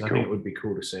that'd be cool. I think it would be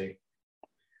cool to see.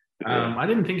 I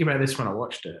didn't think about this when I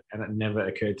watched it, and it never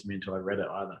occurred to me until I read it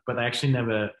either. But they actually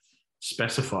never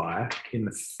specify in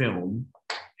the film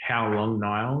how long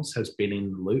Niles has been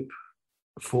in the loop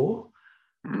for.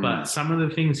 But some of the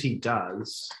things he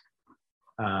does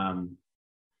in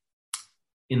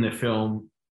the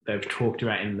film, they've talked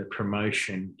about in the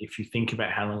promotion. If you think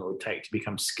about how long it would take to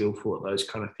become skillful at those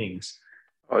kind of things,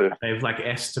 they've like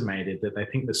estimated that they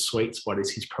think the sweet spot is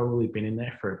he's probably been in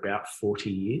there for about 40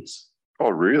 years. Oh,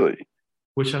 really?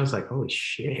 Which I was like, holy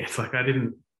shit. Like I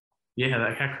didn't,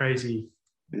 like how crazy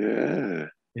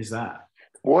is that?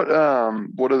 What are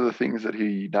the things that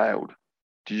he nailed?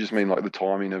 Do you just mean like the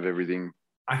timing of everything?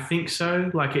 I think so.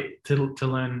 Like it to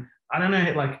learn, I don't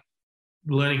know, like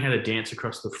learning how to dance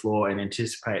across the floor and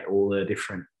anticipate all the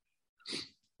different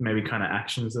maybe kind of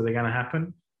actions that are going to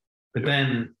happen. But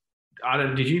then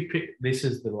did you pick, this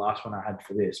is the last one I had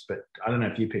for this, but I don't know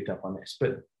if you picked up on this,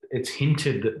 but it's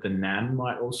hinted that the Nan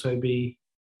might also be.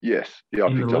 Yes. Yeah,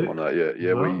 I picked up on that.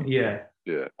 Yeah.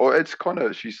 Yeah. Or it's kind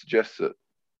of, she suggests it,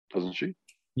 doesn't she?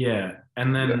 Yeah.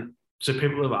 And then, so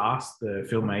people have asked the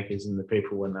filmmakers and the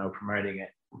people when they were promoting it,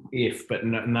 but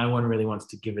no one really wants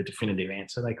to give a definitive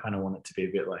answer. They kind of want it to be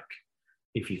a bit like,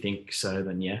 if you think so,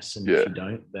 then yes. And if you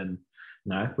don't, then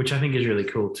no, which I think is really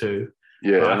cool too.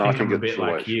 Yeah. But I think I'm a bit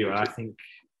like you. I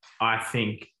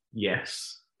think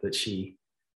yes, that she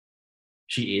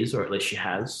is, or at least she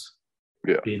has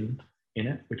been in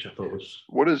it, which I thought was.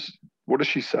 What does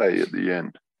she say at the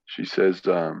end? She says,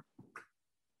 I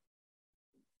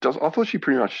thought she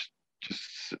pretty much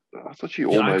I thought she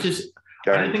almost.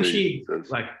 I don't think she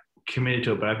like committed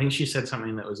to it, but I think she said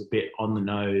something that was a bit on the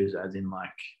nose, as in like,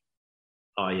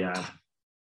 oh yeah,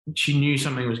 she knew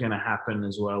something was going to happen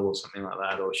as well, or something like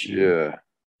that, or she. Yeah.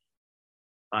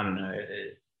 I don't know.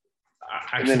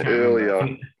 And then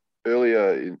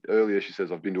earlier, she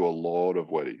says, "I've been to a lot of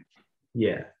weddings."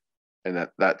 Yeah. And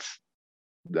that's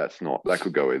not, that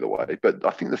could go either way. But I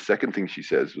think the second thing she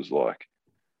says was like,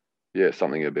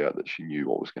 something about that she knew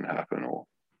what was going to happen, or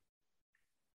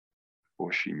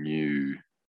she knew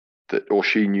that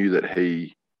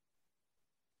he.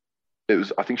 It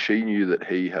was. I think she knew that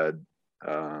he had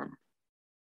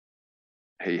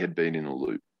been in a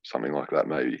loop, something like that,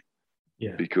 maybe.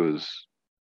 Yeah.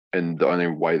 And the only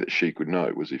way that she could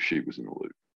know was if she was in the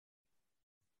loop.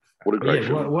 What a great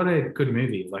film. What a good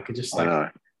movie. Like it just like, I know.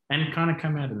 And kind of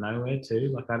come out of nowhere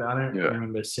too. Like I don't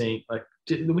remember seeing like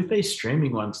with these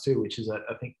streaming ones too, which is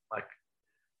I think like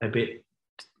a bit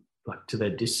like to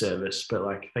their disservice, but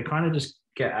like they kind of just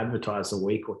get advertised a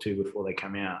week or two before they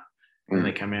come out. And then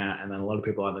they come out, and then a lot of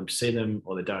people either see them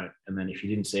or they don't. And then if you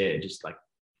didn't see it, it just like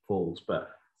falls.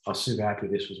 But I was super happy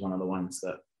this was one of the ones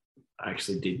that I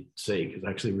actually did see, because I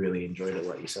actually really enjoyed it,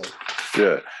 like you said.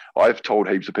 Yeah. I've told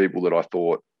heaps of people that I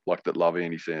thought like that love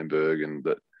Andy Samberg and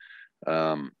that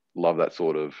love that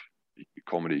sort of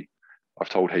comedy. I've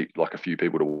told a few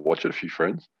people to watch it, a few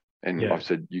friends, and I've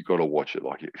said you got to watch it.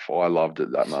 Like if I loved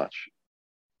it that much,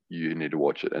 you need to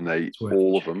watch it. And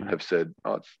all of them have said,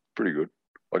 "Oh, it's pretty good.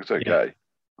 Like it's okay." Yeah.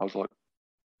 I was like,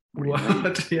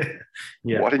 What? Yeah.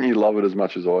 Why didn't you love it as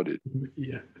much as I did?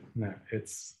 Yeah. No,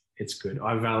 it's good.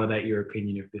 I validate your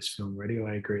opinion of this film, Reddy.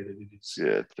 I agree that it is.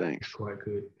 Yeah, thanks. Quite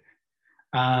good.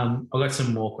 I've got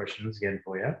some more questions again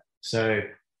for you. So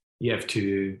you have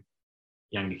 2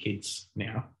 younger kids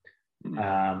now.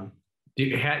 How do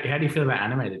you feel about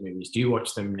animated movies? Do you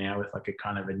watch them now with like a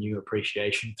kind of a new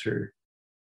appreciation through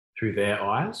their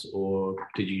eyes, or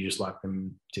did you just like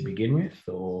them to begin with,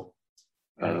 or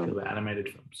how do you feel about animated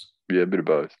films? Yeah, a bit of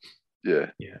both.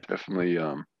 Yeah. Yeah.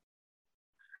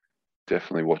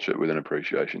 Definitely watch it with an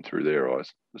appreciation through their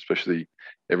eyes, especially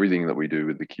everything that we do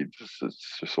with the kids.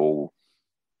 It's just all,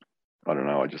 I don't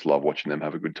know, I just love watching them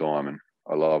have a good time, and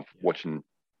I love watching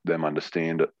them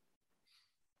understand it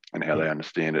and how they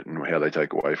understand it and how they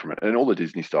take away from it. And all the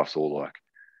Disney stuff's all like,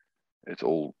 it's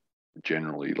all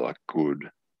generally like good.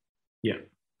 Yeah.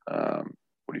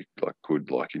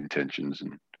 Good like intentions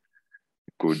and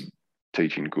good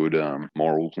teaching good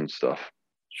morals and stuff.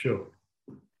 Sure.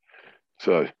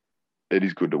 So it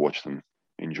is good to watch them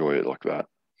enjoy it like that.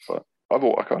 But I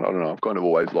don't know, I've kind of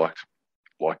always liked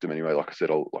them anyway. Like I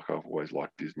said, I've always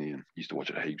liked Disney and used to watch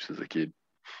it heaps as a kid.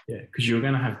 Yeah, because you were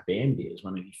going to have Bambi as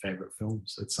one of your favourite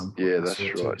films at some point. Yeah, that's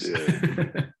right.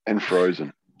 Yeah, and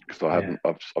Frozen, because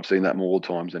I've seen that more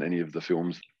times than any of the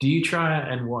films. Do you try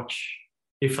and watch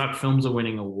if like films are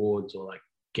winning awards or like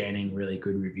gaining really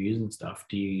good reviews and stuff?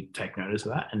 Do you take notice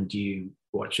of that and do you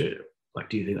watch it? Like,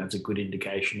 do you think that's a good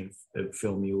indication of a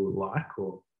film you would like,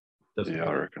 or doesn't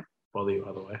I reckon bother you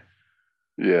either way?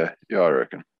 Yeah, I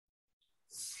reckon.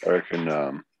 If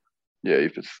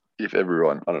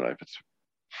everyone, I don't know, if it's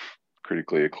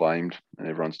critically acclaimed and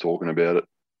everyone's talking about it,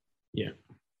 I'll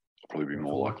probably be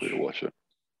more likely to watch it.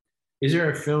 Is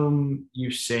there a film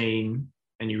you've seen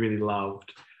and you really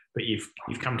loved, but you've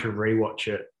come to rewatch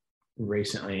it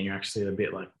recently and you're actually a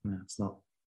bit like, no, it's not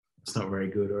very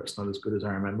good, or it's not as good as I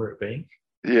remember it being?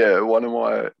 Yeah, one of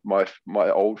my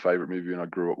old favorite movie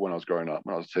when I was growing up,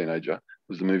 when I was a teenager,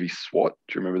 was the movie SWAT.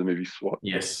 Do you remember the movie SWAT?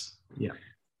 Yes. Yeah.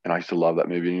 And I used to love that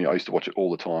movie, and I used to watch it all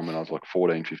the time when I was like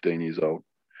 14, 15 years old.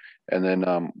 And then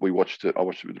I watched it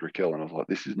with Raquel, and I was like,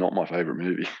 this is not my favorite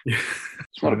movie.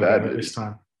 It's not a bad movie. This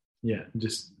time. Yeah,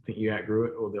 just think you outgrew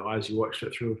it, or the eyes you watched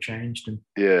it through have changed. And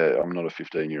yeah, I'm not a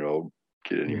 15-year-old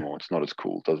kid anymore. It's not as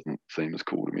cool. It doesn't seem as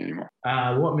cool to me anymore.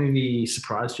 What movie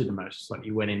surprised you the most? Like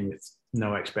you went in with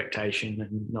no expectation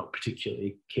and not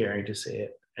particularly caring to see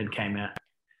it, and came out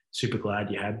super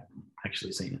glad you had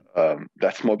actually seen it.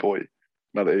 That's My Boy,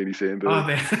 another Andy Samberg. Oh,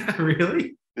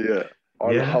 really? Yeah,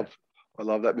 I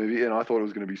love that movie, and I thought it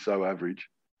was going to be so average.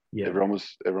 Yeah, everyone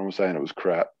was saying it was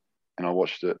crap, and I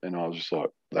watched it, and I was just like,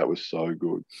 that was so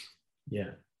good.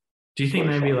 Yeah. Do you think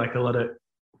maybe like a lot of,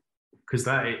 because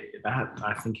that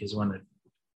I think is one of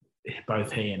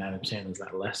both he and Adam Sandler's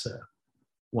that lesser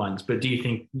ones, but do you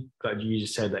think, like you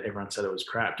just said that everyone said it was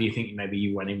crap, do you think maybe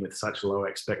you went in with such low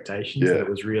expectations that it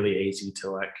was really easy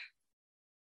to like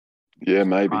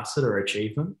maybe pass it or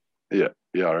achieve them? Yeah,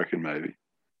 I reckon maybe.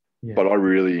 Yeah. But I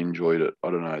really enjoyed it.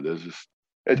 I don't know. There's just,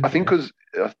 I think because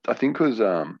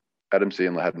Adam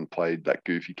Sandler hadn't played that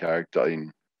goofy character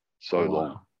in so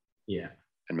long. Yeah.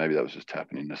 And maybe that was just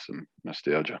tapping into some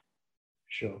nostalgia.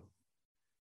 Sure.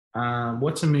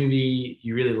 What's a movie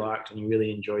you really liked and you really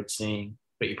enjoyed seeing,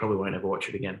 but you probably won't ever watch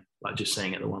it again? Like just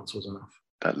seeing it the once was enough.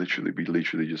 We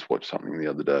literally just watched something the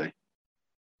other day,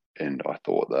 and I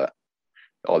thought that,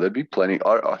 there'd be plenty.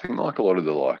 I think like a lot of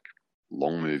the like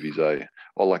long movies, or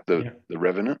like the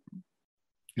Revenant.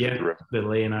 Yeah, the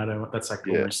Leonardo. That's like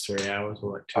almost 3 hours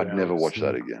or like 2 hours. I'd never watch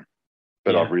that again,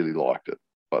 but I really liked it.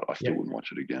 But I still wouldn't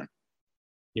watch it again.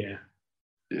 Yeah.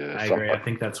 Yeah, I agree. I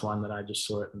think that's one that I just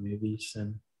saw at the movies,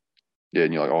 and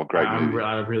and you're like, oh, great movie.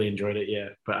 I really enjoyed it. Yeah,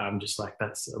 but I'm just like,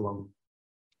 that's a long,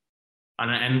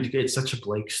 and it's such a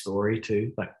bleak story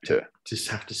too. Like to just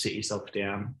have to sit yourself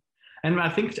down. And I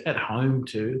think at home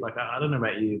too, like, I don't know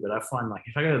about you, but I find like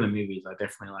if I go to the movies, I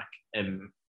definitely like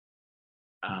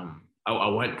I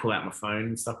won't pull out my phone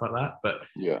and stuff like that. But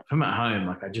if I'm at home,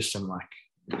 like I just am like,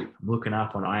 I'm looking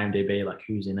up on IMDb, like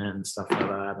who's in it and stuff like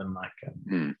that. And like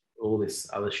all this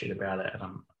other shit about it. And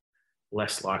I'm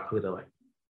less likely to like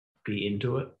be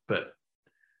into it. But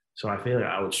so I feel like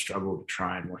I would struggle to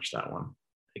try and watch that one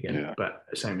again. Yeah. But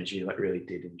same as you, like really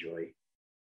did enjoy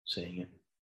seeing it.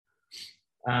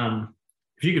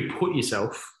 If you could put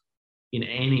yourself in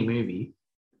any movie,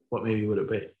 what movie would it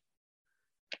be?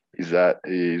 Is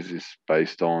this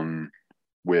based on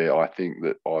where I think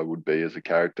that I would be as a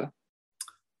character?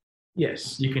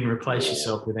 Yes, you can replace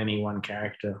yourself with any one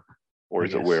character. Or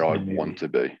is it where I want to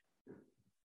be?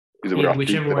 Is it Yeah, where I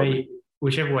whichever think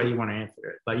that way you want to answer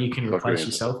it. Like you can Like replace answer.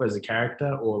 yourself as a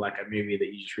character, or like a movie that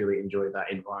you just really enjoy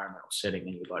that environment or setting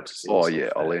and you'd like to see. Oh yourself yeah,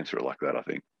 there. I'll answer it like that. I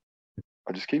think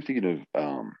I just keep thinking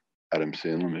of Adam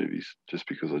Sandler movies, just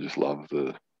because I just love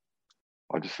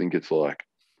I just think it's like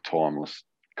timeless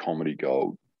comedy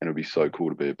gold, and it'd be so cool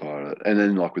to be a part of it. And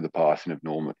then like with the passing of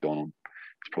Norm Macdonald,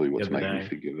 it's probably what's The other making me day.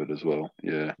 think of it as well.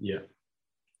 Yeah, Yeah.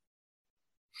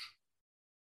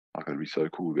 like it'd be so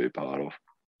cool to be a part of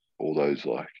all those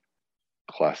like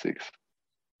classics.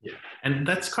 Yeah. And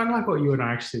that's kind of like what you and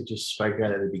I actually just spoke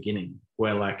about at the beginning,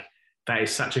 where like that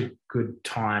is such a good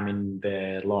time in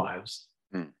their lives.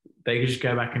 They could just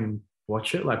go back and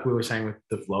watch it. Like we were saying with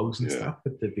the vlogs and stuff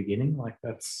at the beginning, like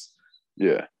that's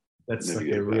Never like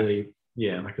get a it back. really,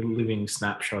 like a living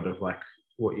snapshot of like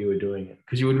what you were doing.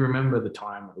 Because you would remember the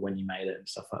time when you made it and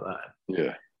stuff like that.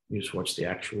 Yeah. You just watch the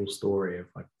actual story of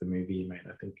like the movie you made,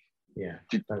 I think. Yeah.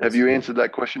 Have you answered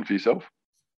that question for yourself?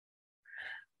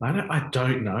 I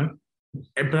don't know.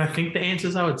 But I think the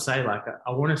answers I would say, like,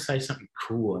 I want to say something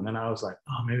cool. And then I was like,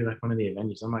 oh, maybe like one of the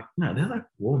Avengers. I'm like, no, they're like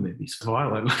war movies,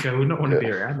 violent. Like, I would not want to be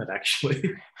around that,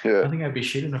 actually. Yeah. I think I'd be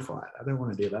shit in a fight. I don't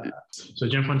want to do that. So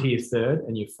jump onto your third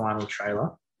and your final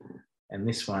trailer. And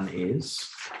this one is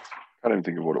I don't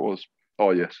think of what it was.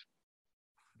 Oh, yes.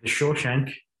 The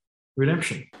Shawshank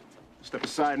Redemption. Step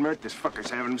aside, Mert. This fucker's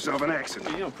having himself an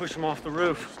accident. You don't push him off the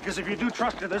roof. Because if you do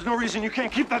trust it, there's no reason you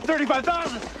can't keep that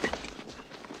 35,000.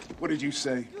 What did you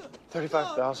say?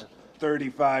 35,000.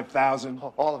 35,000.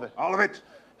 All of it. All of it?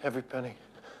 Every penny.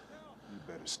 You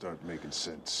better start making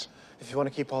sense. If you want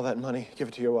to keep all that money, give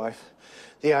it to your wife.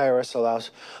 The IRS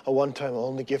allows a one-time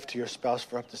only gift to your spouse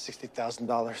for up to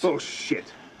 $60,000. Bullshit.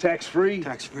 Tax-free?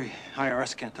 Tax-free.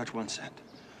 IRS can't touch 1 cent.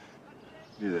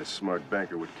 You're that smart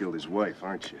banker what killed his wife,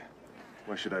 aren't you?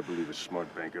 Why should I believe a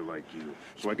smart banker like you?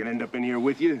 So I can end up in here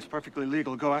with you? It's perfectly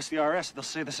legal. Go ask the IRS. They'll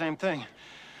say the same thing.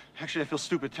 Actually, I feel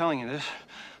stupid telling you this.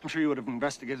 I'm sure you would have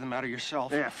investigated the matter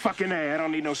yourself. Yeah, fucking A. I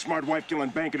don't need no smart wife-killing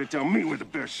banker to tell me where the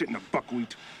bear's shitting the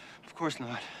buckwheat. Of course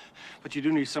not. But you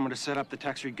do need someone to set up the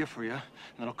tax-free gift for you, and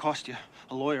that'll cost you.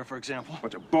 A lawyer, for example.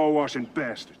 Bunch of ball-washing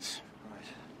bastards. Right.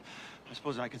 I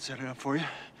suppose I could set it up for you.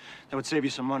 That would save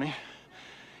you some money.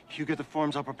 If you get the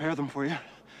forms, I'll prepare them for you.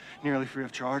 Nearly free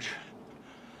of charge.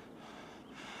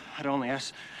 I'd only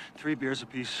ask 3 beers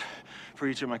apiece for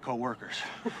each of my co-workers.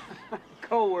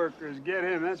 Co-workers, get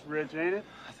him. That's rich, ain't it?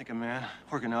 I think a man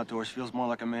working outdoors feels more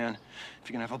like a man if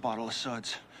you can have a bottle of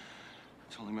suds.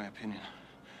 It's only my opinion.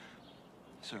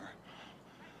 Sir.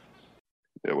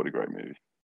 Yeah, what a great movie.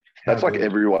 That's like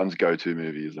everyone's go-to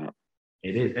movie, isn't it?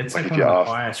 It is. It's like if one you of the ask-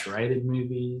 highest rated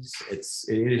movies. It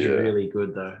is really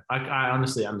good, though. I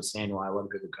honestly understand why a lot of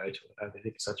people go to it. I think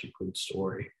it's such a good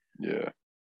story. Yeah.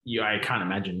 I can't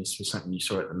imagine this was something you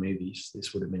saw at the movies.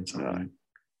 This would have been something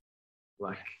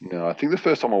like... No, I think the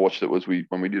first time I watched it was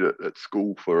when we did it at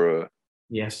school for a...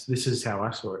 Yes, this is how I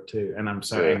saw it too. And I'm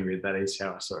so angry that is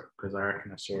how I saw it, because I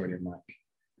reckon I saw it in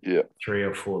like 3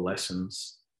 or 4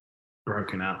 lessons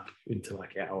broken up into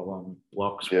like hour-long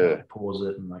blocks where I pause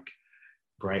it and like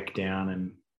break down,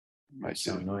 and it's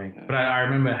so annoying. Yeah. But I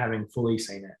remember having fully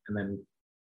seen it and then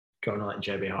going to like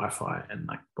JB Hi-Fi and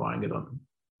like buying it on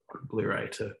Blu-ray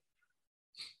to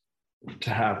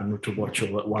have and to watch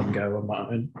all at one go on my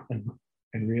own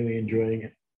and really enjoying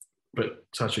it. But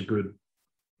such a good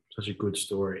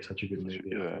story, such a good movie.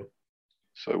 Yeah.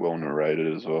 So well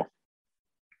narrated as well.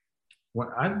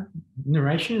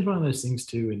 Narration is one of those things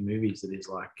too in movies that is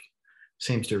like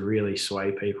seems to really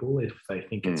sway people if they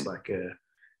think it's like a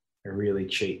really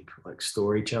cheap like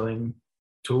storytelling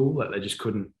tool that they just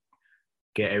couldn't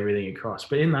get everything across.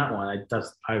 But in that one,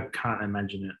 I can't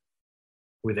imagine it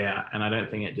without, and I don't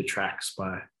think it detracts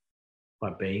by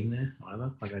being there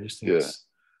either. Like I just think it's.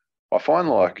 I find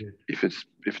like if it's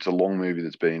a long movie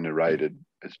that's being narrated,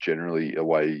 it's generally a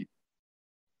way.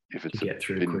 If it's to get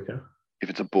through quicker. If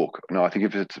it's a book, no, I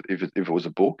think if it was a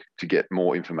book to get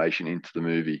more information into the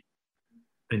movie,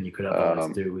 then you could have all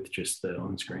to do with just the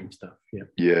on-screen stuff.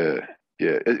 Yeah.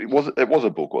 Yeah. It was a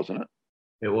book, wasn't it?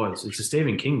 It was. It's a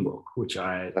Stephen King book, which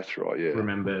that's right. Yeah.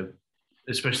 Remember,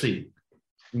 especially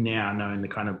now knowing the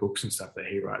kind of books and stuff that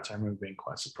he writes. I remember being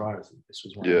quite surprised that this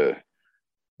was one. Yeah.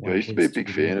 I used to be a big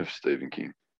fan of Stephen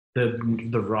King. The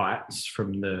rights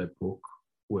from the book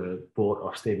were bought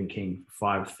off Stephen King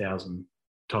for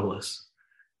 $5,000,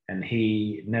 and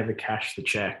he never cashed the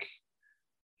check.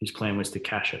 His plan was to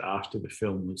cash it after the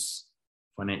film was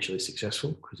financially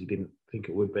successful because he didn't think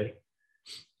it would be.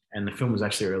 And the film was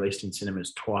actually released in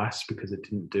cinemas twice because it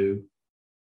didn't do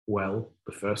well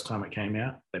the first time it came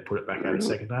out. They put it back out a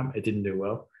second time. It didn't do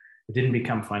well. It didn't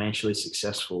become financially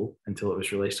successful until it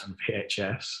was released on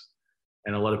VHS.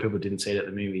 And a lot of people didn't see it at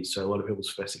the movies. So a lot of people's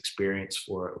first experience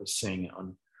for it was seeing it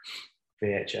on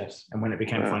VHS. And when it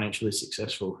became financially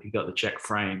successful, he got the check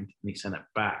framed and he sent it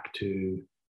back to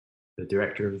the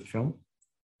director of the film.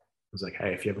 It was like,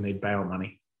 hey, if you ever need bail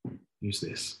money, use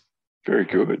this. Very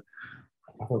good.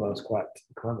 I thought that was quite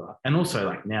clever. And also,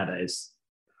 like nowadays,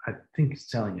 I think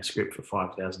selling a script for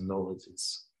 $5,000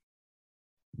 is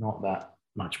not that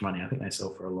much money. I think they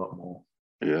sell for a lot more.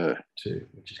 Yeah. Too,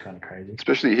 which is kind of crazy.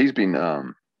 Especially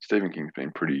Stephen King's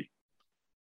been pretty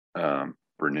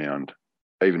renowned.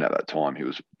 Even at that time, he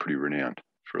was pretty renowned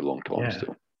for a long time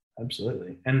still.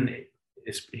 Absolutely. And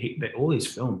all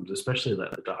these films, especially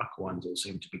the dark ones, all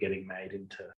seem to be getting made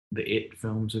into the It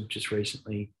films have just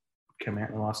recently come out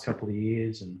in the last couple of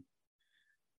years, and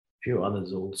a few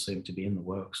others all seem to be in the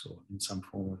works or in some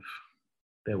form of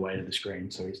their way to the screen.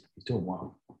 So he's doing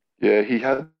well. Yeah, he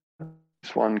had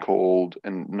this one called,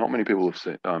 and not many people have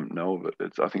seen, know of it.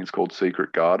 I think it's called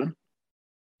Secret Garden.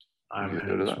 I haven't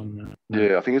heard of that one. No.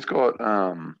 Yeah, I think it's got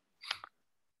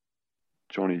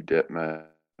Johnny Depp,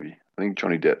 maybe. I think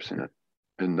Johnny Depp's in it.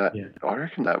 And that, I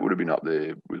reckon that would have been up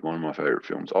there with one of my favourite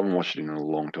films. I haven't watched it in a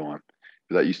long time.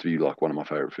 But that used to be like one of my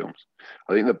favourite films.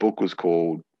 I think the book was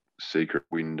called Secret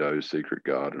Window, Secret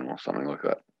Garden or something like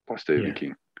that by Stephen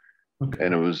King. Okay.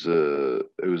 And it was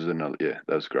another,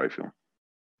 that was a great film.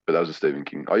 But that was a Stephen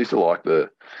King. I used to like the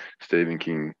Stephen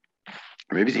King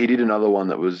movies. He did another one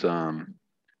that was The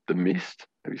Mist.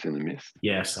 Have you seen The Mist?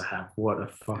 Yes, I have. What a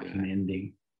fucking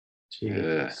ending. Jesus.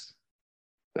 Yeah.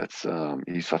 That's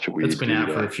he's such a weird It's been out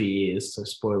for a few years, so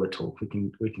spoiler talk, we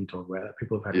can talk about it.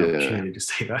 People have had an opportunity to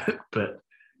see that, but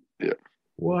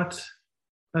what?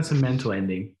 That's a mental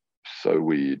ending. So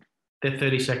weird. They're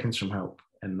 30 seconds from help,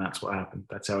 and that's what happened.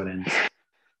 That's how it ends.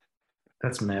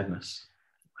 That's madness.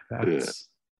 It's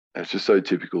just so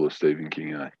typical of Stephen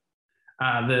King, eh?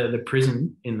 The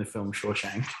prison in the film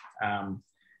Shawshank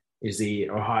is the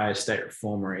Ohio State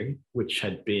Reformatory, which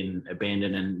had been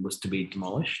abandoned and was to be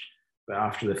demolished. But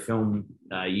after the film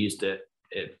used it,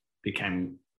 it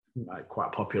became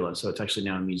quite popular. So it's actually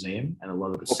now a museum, and a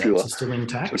lot of the sets are still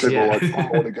intact. So people are like, I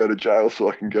want to go to jail so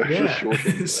I can go to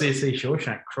Shawshank. See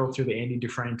Shawshank, crawl through the Andy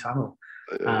Dufresne tunnel.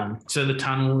 So the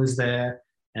tunnel is there,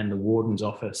 and the warden's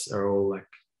office are all like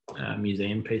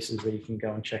museum pieces where you can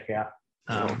go and check out.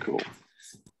 Cool.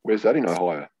 Where's that in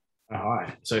Ohio?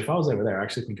 Ohio. So if I was over there, I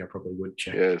actually think I probably would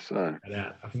check it out.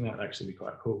 I think that would actually be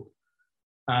quite cool.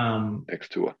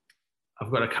 Next tour. I've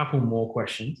got a couple more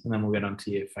questions, and then we'll get on to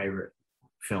your favourite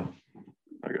film.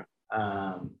 Okay.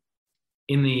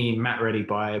 In the Matt Reddy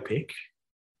biopic,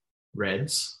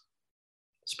 Reds,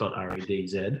 spelled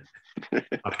R-E-D-Z,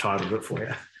 I've titled it for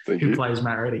you. Who plays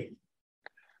Matt Reddy?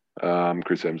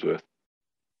 Chris Hemsworth.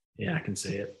 Yeah, I can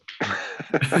see it.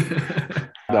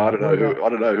 No, I don't know. I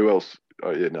don't know who else. Oh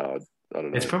yeah, no, I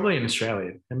don't know. It's probably an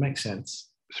Australian. It makes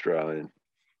sense. Australian.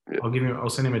 Yeah. I'll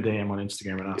send him a DM on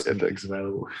Instagram and ask him if he's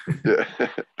available.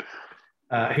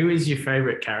 Yeah. Who is your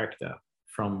favourite character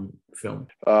from film?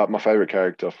 My favourite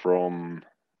character from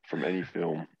any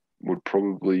film would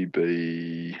probably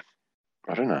be,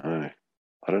 I don't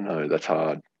know. That's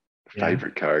hard.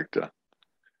 Favourite character.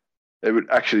 It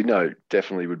would actually,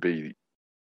 definitely would be,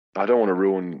 I don't want to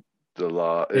ruin the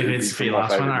last. If it's for your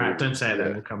last one, all right, don't say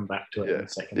that. We'll come back to it in a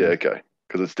second. Yeah, okay.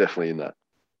 Because it's definitely in that.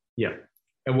 Yeah.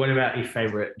 And what about your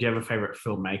favourite? Do you have a favourite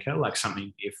filmmaker? Like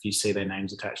something, if you see their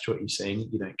names attached to it, you're seeing,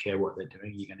 you don't care what they're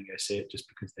doing, you're going to go see it just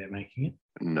because they're making it?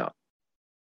 No,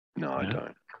 I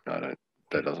don't.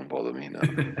 That doesn't bother me, no.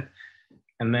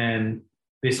 And then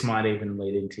this might even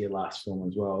lead into your last film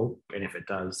as well. And if it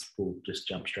does, we'll just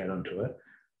jump straight onto it.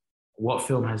 What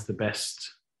film has the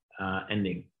best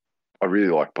ending? I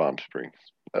really like Palm Springs.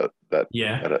 That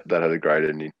had a great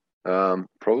ending.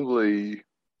 Probably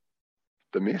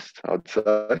The Mist, I'd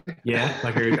say. Yeah,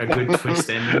 like a good twist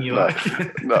ending you like?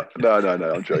 No,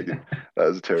 I'm joking. That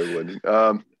was a terrible ending.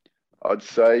 I'd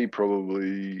say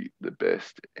probably the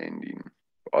best ending.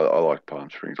 I like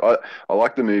Palm Springs. I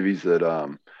like the movies that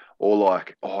or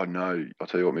like, oh no, I'll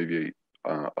tell you what movie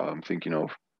I'm thinking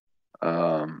of.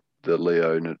 The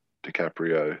Leo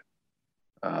DiCaprio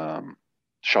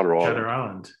Shutter Island. Shutter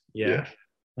Island. Yeah.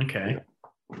 Okay.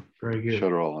 Yeah. Very good.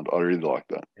 Shutter Island. I really like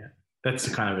that. Yeah. That's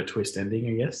kind of a twist ending,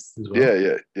 I guess, as well.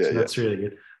 Yeah. So that's really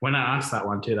good. When I asked that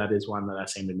one too, that is one that I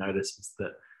seem to notice, is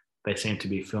that they seem to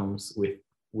be films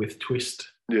with twist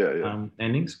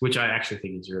endings, which I actually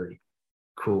think is a really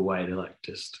cool way to like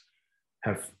just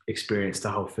have experienced the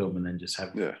whole film and then just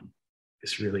have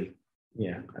it's really,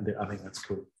 I think that's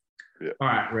cool. Yeah. All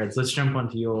right, Reds, let's jump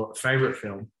onto your favorite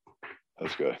film.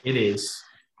 Let's go. It is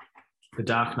The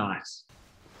Dark Knight.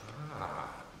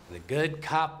 The good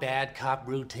cop, bad cop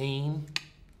routine?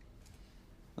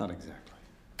 Not exactly.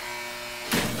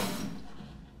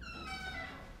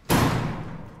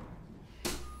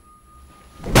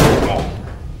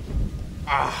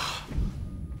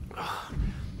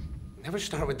 Never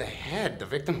start with the head. The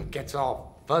victim gets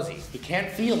all fuzzy. He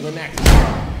can't feel the neck.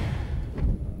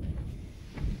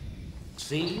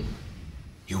 See?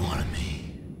 You wanted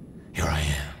me. Here I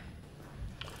am.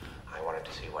 I wanted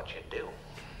to see what you'd do.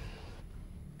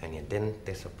 And you didn't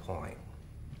disappoint.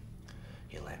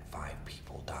 You let 5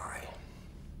 people die.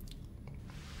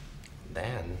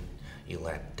 Then you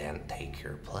let Dent take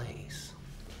your place.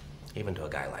 Even to a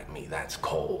guy like me, that's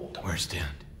cold. Where's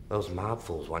Dent? Those mob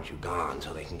fools want you gone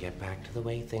so they can get back to the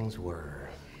way things were.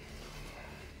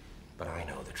 But I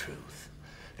know the truth.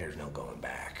 There's no going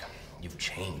back. You've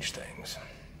changed things.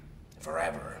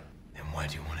 Forever. Then why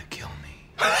do you want to kill me?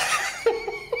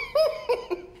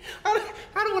 I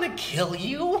don't want to kill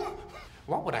you.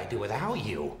 What would I do without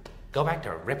you? Go back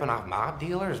to ripping off mob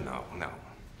dealers? No.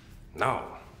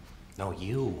 No,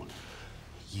 you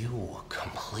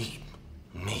complete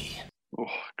me. Oh,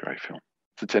 great film.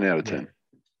 It's a 10 out of 10.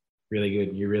 Really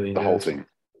good. You really The whole thing.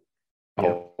 The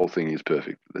whole thing is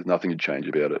perfect. There's nothing to change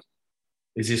about it.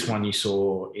 Is this one you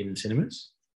saw in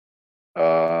cinemas?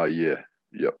 Yeah.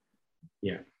 Yep.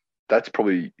 Yeah. That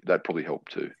probably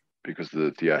helped too, because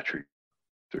the theatrics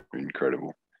are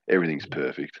incredible. Everything's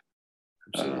perfect.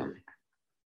 Absolutely.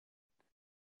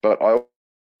 But I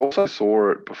also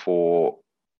saw it before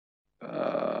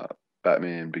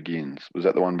Batman Begins. Was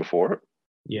that the one before it?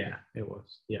 Yeah, it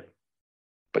was. Yeah.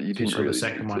 But you didn't really the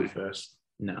second need one to. first.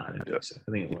 No, I don't think so.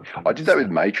 I think it was. I did that with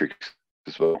Matrix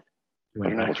as well. You I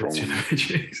don't know what's wrong with me.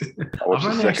 Matrix. I watched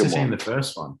I've the only actually second seen one. the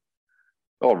first one.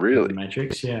 Oh, really? The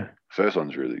Matrix, yeah. First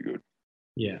one's really good.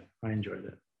 Yeah, I enjoyed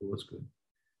it. It was good.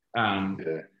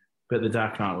 Yeah. But The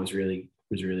Dark Knight was really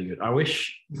good. I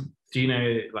wish. Do you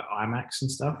know like IMAX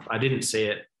and stuff? I didn't see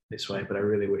it this way, but I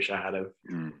really wish I had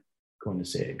gone to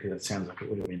see it because it sounds like it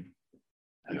would have been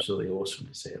absolutely awesome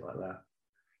to see it like that.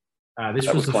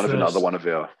 That was kind of another one of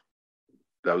our.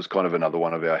 That was kind of another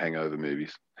one of our hangover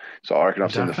movies. So I reckon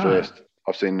I've seen the first.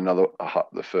 I've seen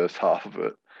the first half of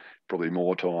it probably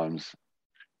more times,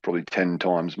 probably 10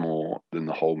 times more than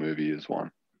the whole movie is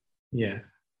one. Yeah.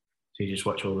 So you just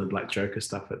watch all the Black Joker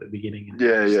stuff at the beginning.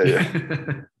 Yeah.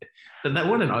 But that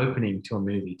what an opening to a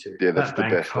movie too. Yeah, that's that the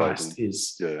bank best heist opening.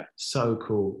 is so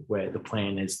cool. Where the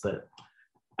plan is that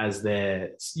as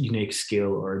their unique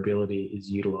skill or ability is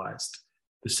utilized,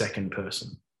 the second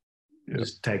person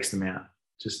just takes them out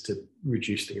just to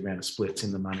reduce the amount of splits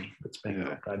in the money that's being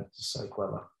paid. It's so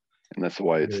clever. And that's the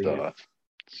way it Really starts.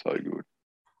 So good.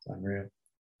 It's unreal.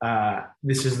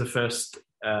 This is the first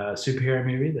superhero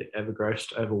movie that ever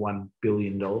grossed over $1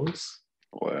 billion.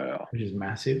 Wow. Which is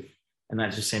massive. And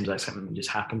that just seems like something that just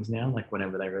happens now. Like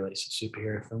whenever they release a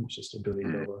superhero film, it's just $1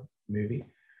 billion movie.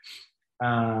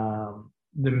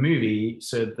 The movie,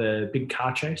 so the big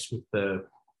car chase with the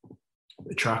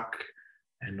truck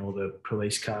and all the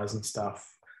police cars and stuff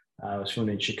was filmed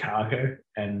in Chicago,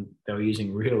 and they were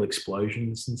using real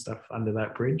explosions and stuff under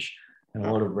that bridge. And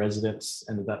a lot of residents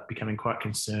ended up becoming quite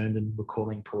concerned and were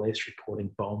calling police, reporting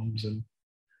bombs and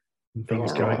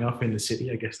things going off in the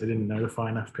city. I guess they didn't notify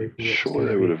enough people. Sure,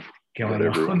 they would have going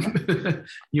on.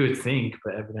 You would think,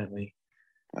 but evidently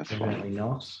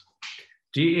not.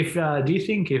 Do you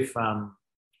think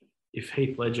if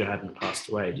Heath Ledger hadn't passed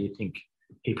away, do you think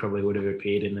he probably would have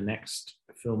appeared in the next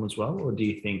film as well, or do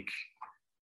you think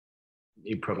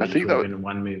he probably would have been in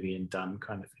one movie and done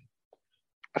kind of thing?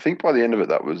 I think by the end of it,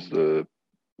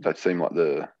 that seemed like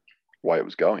the way it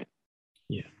was going.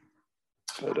 Yeah.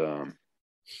 But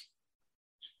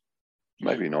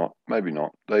maybe not.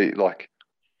 They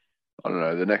I don't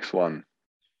know. The next one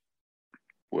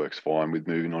works fine with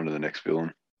moving on to the next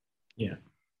villain. Yeah.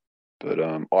 But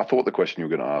I thought the question you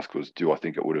were going to ask was, do I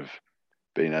think it would have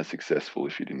been as successful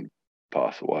if he didn't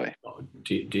pass away? Oh,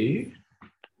 do you?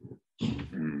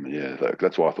 Yeah,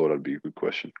 that's why I thought it'd be a good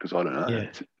question, because I don't know. Yeah.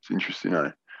 It's interesting,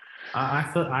 eh? I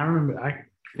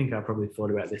think I probably thought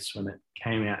about this when it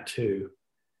came out too,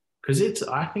 because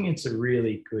I think it's a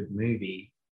really good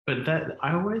movie, but that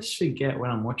I always forget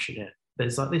when I'm watching it.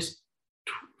 There's like this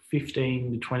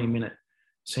 15 to 20 minute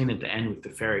scene at the end with the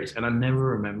ferries, and I never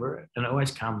remember it. And it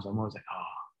always comes. I'm always like,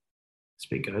 this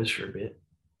bit goes for a bit.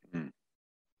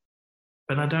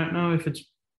 But I don't know if it's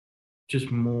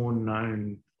just more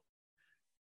known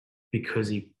because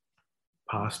he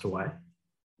passed away.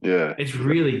 Yeah. It's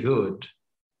really good,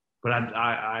 But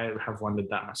I have wondered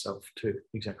that myself too,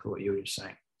 exactly what you were just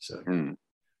saying. So,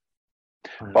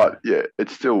 But yeah,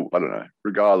 it's still, I don't know,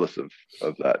 regardless of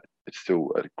that, it's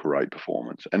still a great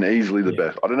performance and easily the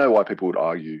best. I don't know why people would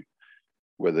argue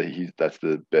whether that's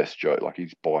the best joke. Like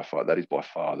that is by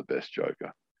far the best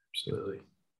Joker. Absolutely.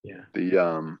 Yeah.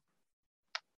 The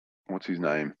what's his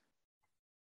name?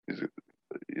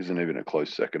 Isn't even a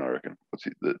close second, I reckon.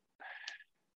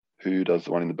 Who does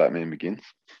the one in the Batman Begins?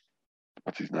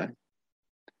 What's his name?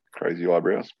 Crazy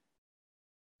eyebrows.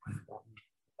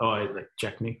 Oh, like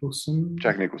Jack Nicholson.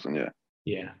 Jack Nicholson, yeah.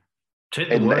 Yeah.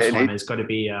 The worst one has got to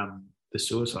be the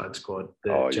Suicide Squad.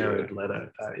 The Jared Leto.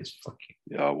 That is fucking.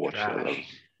 Yeah, I watched that. That was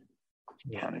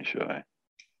a funny show.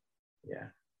 Yeah.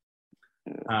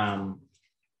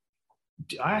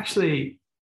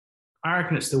 I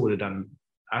reckon it still would have done.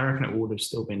 I reckon it would have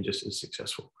still been just as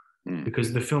successful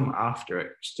because the film after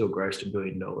it still grossed $1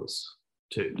 billion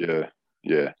too.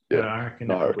 Yeah. But I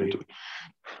reckon it probably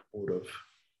would have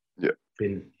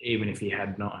been, even if he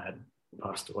had not had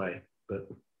passed away. But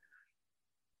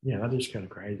yeah, that is kind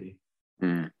of crazy.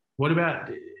 What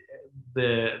about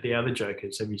the other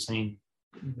Jokers? Have you seen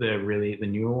the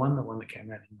newer one, the one that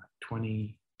came out in like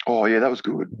 20? Oh yeah, that was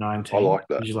good. 19. I like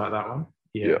that. Did you like that one?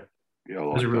 Yeah, it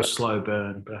was a real slow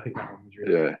burn, but I think that one was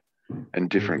really good. And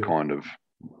different kind of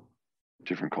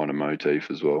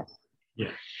motif as well.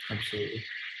 Yeah, absolutely.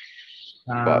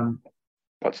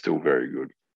 But still very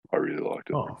good. I really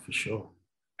liked it. Oh, for sure.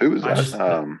 Who was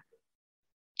that?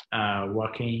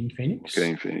 Joaquin Phoenix.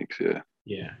 Joaquin Phoenix, yeah.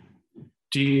 Yeah.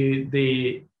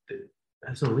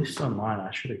 There's a list online.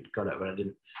 I should have got it, but I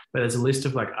didn't. But there's a list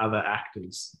of like other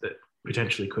actors that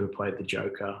potentially could have played the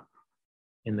Joker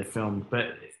in the film.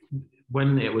 But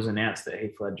when it was announced that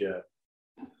Heath Ledger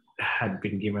had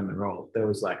been given the role, there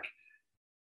was like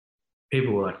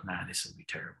people were like, "Nah, this will be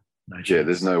terrible." No chance. Yeah,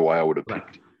 there's no way I would have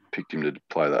picked him to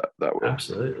play that well.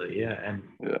 Absolutely, yeah.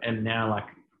 And now like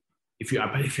if you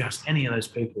ask any of those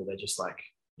people, they're just like,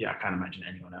 yeah, I can't imagine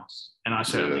anyone else, and I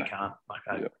certainly can't. Like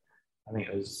I think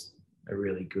it was a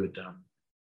really good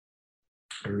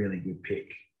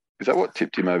pick. Is that what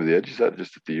tipped him over the edge? Is that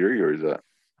just a theory, or is that?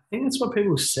 I think that's what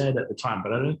people said at the time,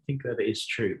 but I don't think that is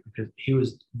true because he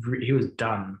was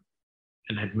done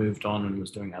and had moved on and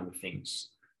was doing other things.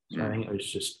 So I think it was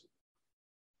just,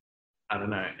 I don't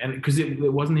know, and because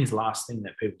it wasn't his last thing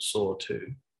that people saw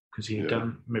too, because he had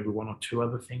done maybe one or two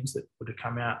other things that would have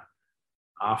come out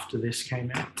after this came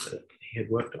out that he had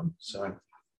worked on. So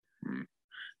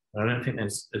I don't think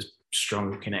there's as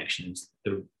strong a connection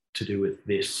to do with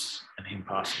this and him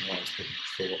passing away as people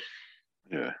thought.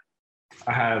 Yeah.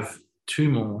 I have two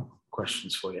more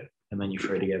questions for you, and then you're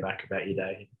free to go back about your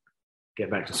day, get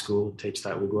back to school, and teach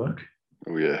that woodwork.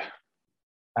 Oh yeah.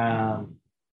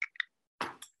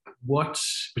 What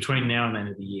between now and the end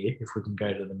of the year, if we can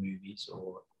go to the movies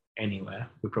or anywhere,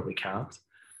 we probably can't.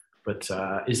 But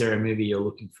is there a movie you're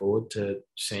looking forward to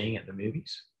seeing at the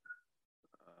movies?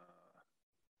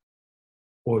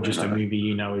 Or just a movie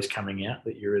you know is coming out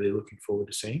that you're really looking forward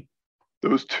to seeing?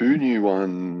 There was two new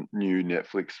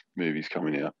Netflix movies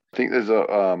coming out. I think there's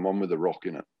a one with The Rock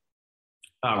in it.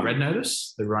 Red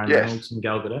Notice, the Ryan Reynolds and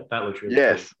Gal Gadot. That looks really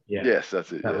cool. Yeah. Yes,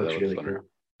 that's it. That looks really cool.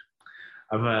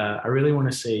 I really want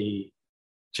to see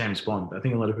James Bond. I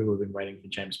think a lot of people have been waiting for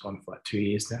James Bond for like 2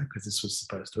 years now because this was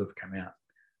supposed to have come out.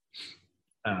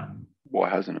 Why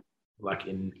hasn't it? Like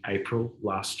in April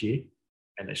last year.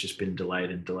 And it's just been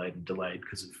delayed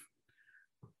because of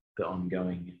the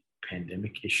ongoing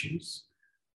pandemic issues.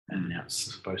 And now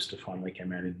it's supposed to finally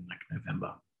come out in like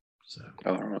November. So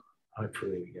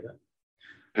hopefully we get it.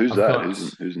 Who's that?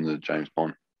 Who's in the James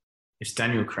Bond? It's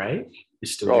Daniel Craig.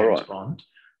 Is still James Bond.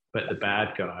 But the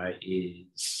bad guy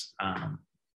is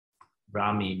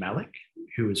Rami Malek,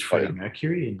 who was Freddie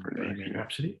Mercury in Bohemian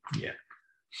Rhapsody. Yeah.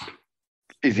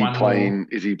 Is he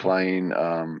playing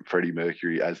Freddie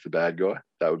Mercury as the bad guy?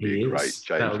 That would be a great James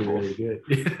Bond. That would be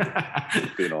really good.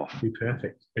 Spin-off. Be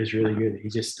perfect. It's really good. He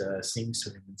just sings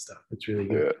to him and stuff. It's really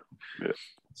good. Yeah.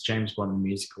 It's James Bond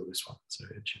musical, this one. So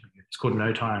it's really good. It's called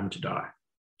No Time to Die.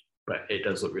 But it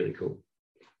does look really cool.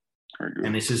 Very good.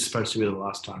 And this is supposed to be the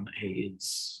last time that he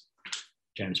is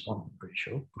James Bond, I'm pretty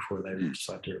sure, before they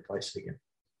decide to replace it again.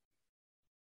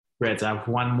 Reds, I have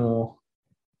one more.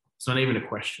 It's not even a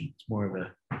question. It's more of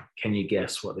a, can you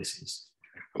guess what this is?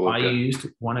 Okay. I used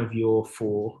one of your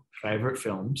 4 favourite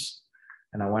films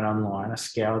and I went online. I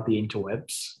scoured the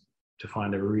interwebs to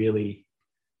find a really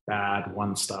bad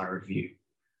 1-star review.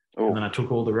 And then I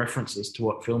took all the references to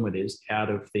what film it is out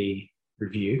of the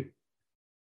review.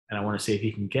 And I want to see if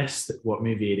you can guess what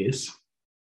movie it is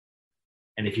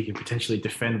and if you can potentially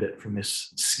defend it from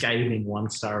this scathing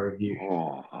 1-star review.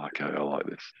 Oh, okay, I like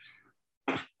this.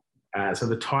 So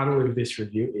the title of this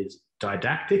review is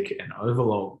Didactic and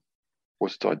Overlong.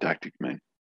 What's didactic mean?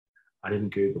 I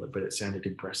didn't Google it, but it sounded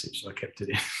impressive, so I kept it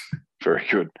in. Very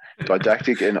good.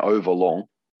 Didactic and overlong.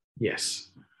 Yes.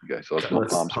 Okay, so it's not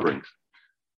Palm Springs.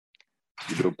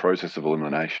 You do a process of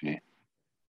elimination here.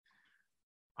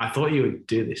 I thought you would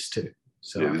do this too.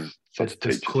 So yeah,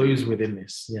 there's clues within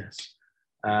this, yes.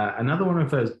 Another one of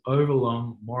those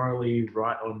overlong, morally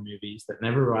right-on movies that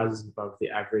never rises above the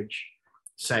average,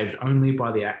 saved only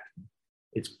by the acting.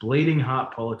 Its bleeding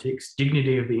heart politics,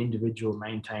 dignity of the individual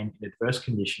maintained in adverse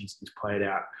conditions is played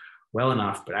out well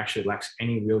enough, but actually lacks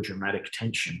any real dramatic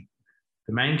tension.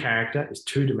 The main character is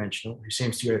two-dimensional, who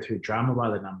seems to go through drama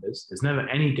by the numbers. There's never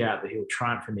any doubt that he'll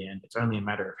triumph in the end. It's only a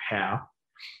matter of how.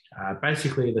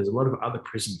 Basically, there's a lot of other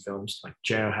prison films, like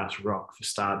Jailhouse Rock, for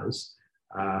starters.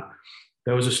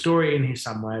 There was a story in here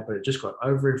somewhere, but it just got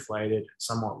overinflated and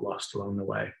somewhat lost along the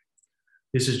way.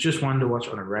 This is just one to watch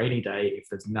on a rainy day if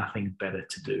there's nothing better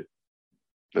to do.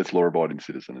 That's law-abiding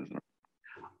citizen, isn't it?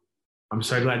 I'm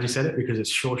so glad you said it, because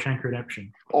it's Shawshank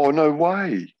Redemption. Oh, no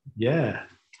way. Yeah.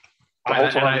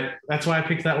 That's why I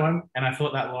picked that one, and I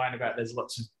thought that line about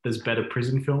there's better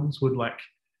prison films would like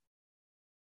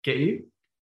get you.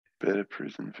 Better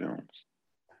prison films.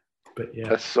 But yeah.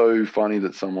 That's so funny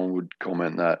that someone would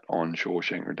comment that on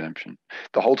Shawshank Redemption.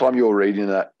 The whole time you were reading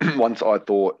that, once I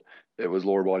thought it was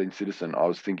law-abiding citizen, I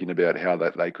was thinking about how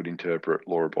that they could interpret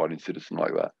law-abiding citizen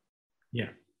like that. Yeah.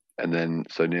 And then,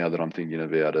 so now that I'm thinking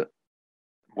about it,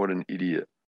 what an idiot.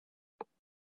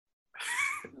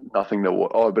 Nothing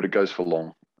that, but it goes for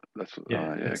long. That's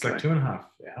it's like 2.5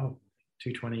 hours,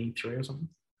 2:23 or something.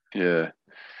 Yeah.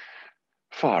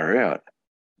 Far out.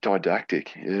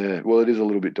 Didactic. Yeah. Well, it is a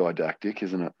little bit didactic,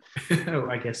 isn't it?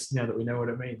 I guess now that we know what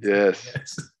it means. Yes.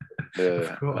 Yeah.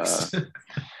 Of course.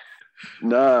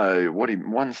 No,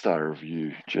 1-star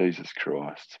review. Jesus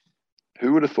Christ.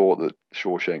 Who would have thought that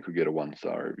Shawshank could get a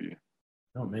 1-star review?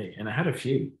 Not me. And I had a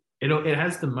few. It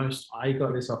has the most. I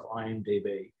got this off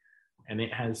IMDb, and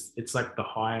it's like the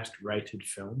highest rated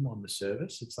film on the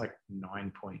service. It's like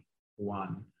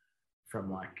 9.1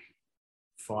 from like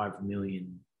 5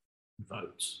 million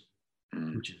votes,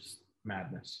 which is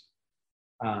madness.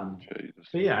 But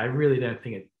yeah, I really don't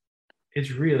think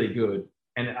it's really good.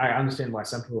 And I understand why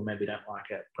some people maybe don't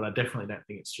like it, but I definitely don't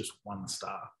think it's just 1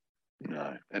 star.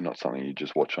 No, and not something you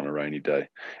just watch on a rainy day.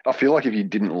 I feel like if you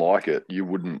didn't like it, you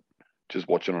wouldn't just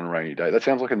watch it on a rainy day. That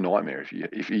sounds like a nightmare.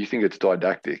 If you think it's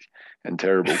didactic and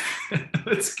terrible,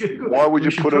 let's Google. Why would you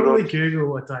put it on?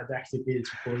 Google what didactic is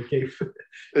before we keep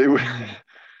it.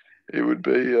 Would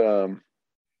be.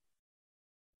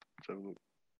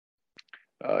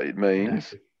 It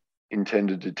means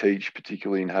intended to teach,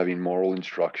 particularly in having moral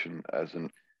instruction as an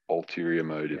ulterior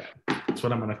motive. Yeah. That's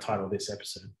what I'm going to title this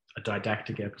episode: a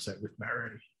didactic episode with Matt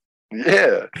Rooney.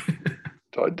 Yeah,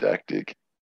 didactic.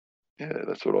 Yeah,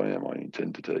 that's what I am. I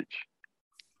intend to teach.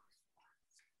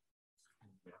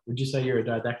 Would you say you're a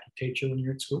didactic teacher when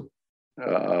you're at school?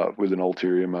 With an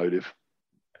ulterior motive.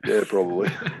 Yeah,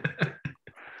 probably.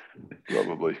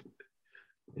 Probably.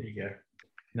 There you go.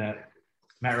 No,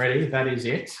 Matt Reddy, that is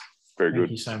it. Very good.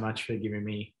 Thank you so much for giving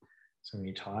me some of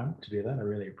your time to do that. I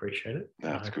really appreciate it.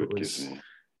 That's good. It was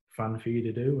fun for you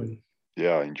to do. And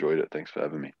yeah, I enjoyed it. Thanks for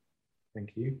having me.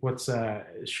 Thank you. What's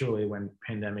surely when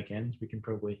pandemic ends, we can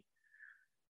probably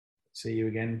see you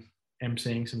again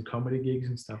emceeing some comedy gigs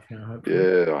and stuff now, hopefully.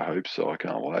 Yeah, I hope so. I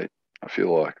can't wait. I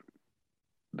feel like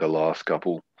the last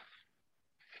couple,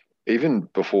 even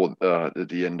before at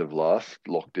the end of last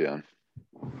lockdown,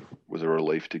 was a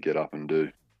relief to get up and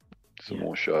do some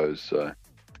more shows. So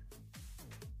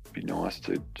it'd be nice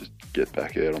to just get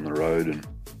back out on the road and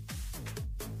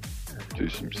do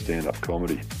some stand-up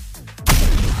comedy.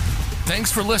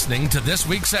 Thanks for listening to this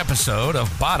week's episode of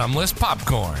Bottomless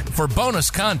Popcorn. For bonus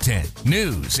content,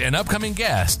 news, and upcoming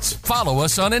guests, follow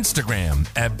us on Instagram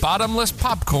at Bottomless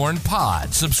Popcorn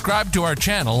Pod. Subscribe to our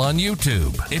channel on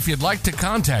YouTube. If you'd like to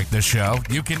contact the show,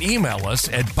 you can email us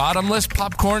at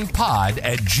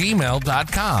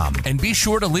bottomlesspopcornpod@gmail.com. And be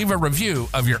sure to leave a review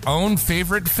of your own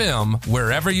favorite film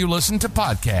wherever you listen to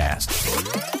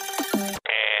podcasts.